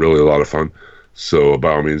it's really a lot of fun. So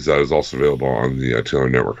by all means, that is also available on the Taylor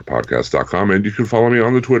Network of Podcast.com. And you can follow me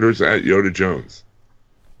on the Twitters at Yoda Jones.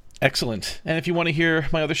 Excellent. And if you want to hear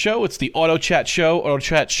my other show, it's the Auto Chat Show,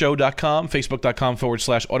 autochatshow.com,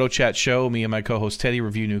 facebook.com/Auto Chat Show. Me and my co-host Teddy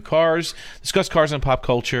review new cars, discuss cars and pop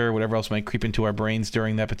culture, whatever else might creep into our brains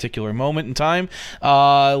during that particular moment in time.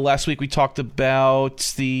 Last week we talked about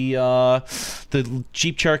the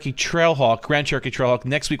Jeep Cherokee Trailhawk, Grand Cherokee Trailhawk.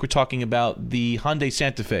 Next week we're talking about the Hyundai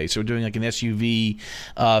Santa Fe. So we're doing like an SUV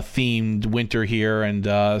themed winter here, and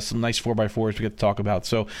some nice 4x4s we get to talk about.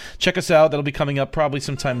 So check us out. That'll be coming up probably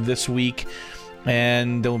sometime this week,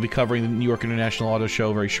 and then we'll be covering the New York International Auto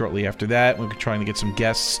Show very shortly after that. We're trying to get some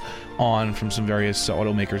guests on from some various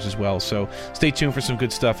automakers as well, so stay tuned for some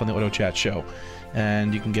good stuff on the Auto Chat Show.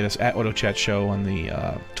 And you can get us at Auto Chat Show on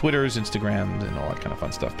the Twitters, Instagrams, and all that kind of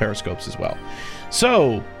fun stuff, Periscopes as well.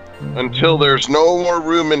 So Until there's no more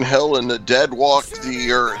room in hell and the dead walk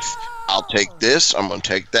the earth, I'll take this. I'm going to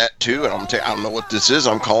take that too, and I don't know what this is.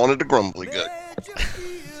 I'm calling it a grumbly gut.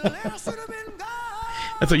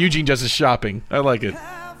 That's what Eugene does his shopping. I like it.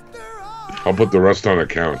 I'll put the rest on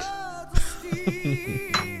account.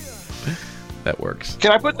 That works.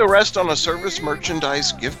 Can I put the rest on a service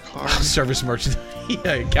merchandise gift card? Service merchant.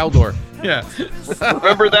 Yeah, Caldor. Yeah.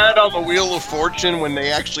 Remember that on the Wheel of Fortune when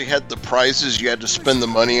they actually had the prizes you had to spend the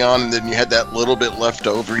money on, and then you had that little bit left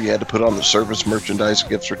over you had to put on the service merchandise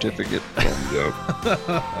gift certificate? Yeah.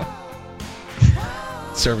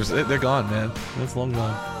 Service. They're gone, man. That's long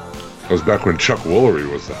gone. That was back when Chuck Woolery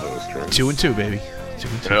was the host, right? 2 and 2, baby. 2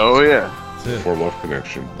 and 2. Oh, yeah. That's it. Before Love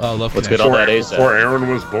Connection. Oh, Love Let's Connection. get all that ASAP. Before Aaron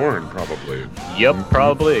was born, probably. Yep,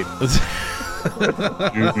 probably. You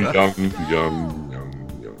young.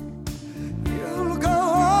 You'll go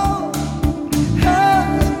on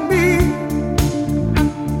hurting me.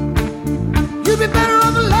 You'd be better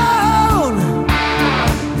off alone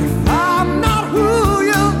if I'm not who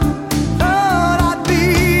you thought I'd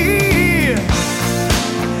be.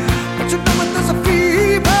 But you know when there's a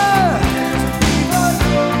fever,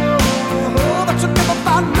 but you never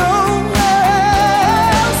find no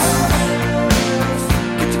rest.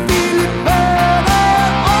 Get you feeling better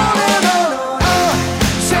on and on. Oh,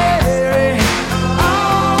 Sherry,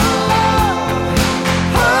 oh,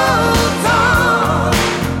 hold on,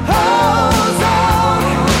 hold on.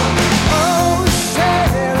 Oh,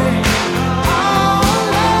 Sherry, oh,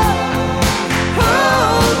 hold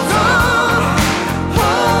on,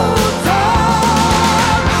 hold on.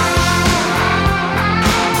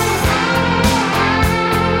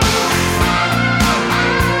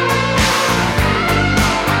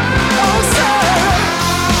 Oh, Sherry.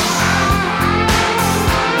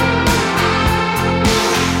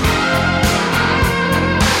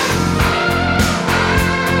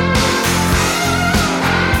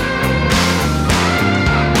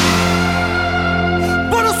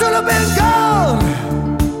 But I should have been gone.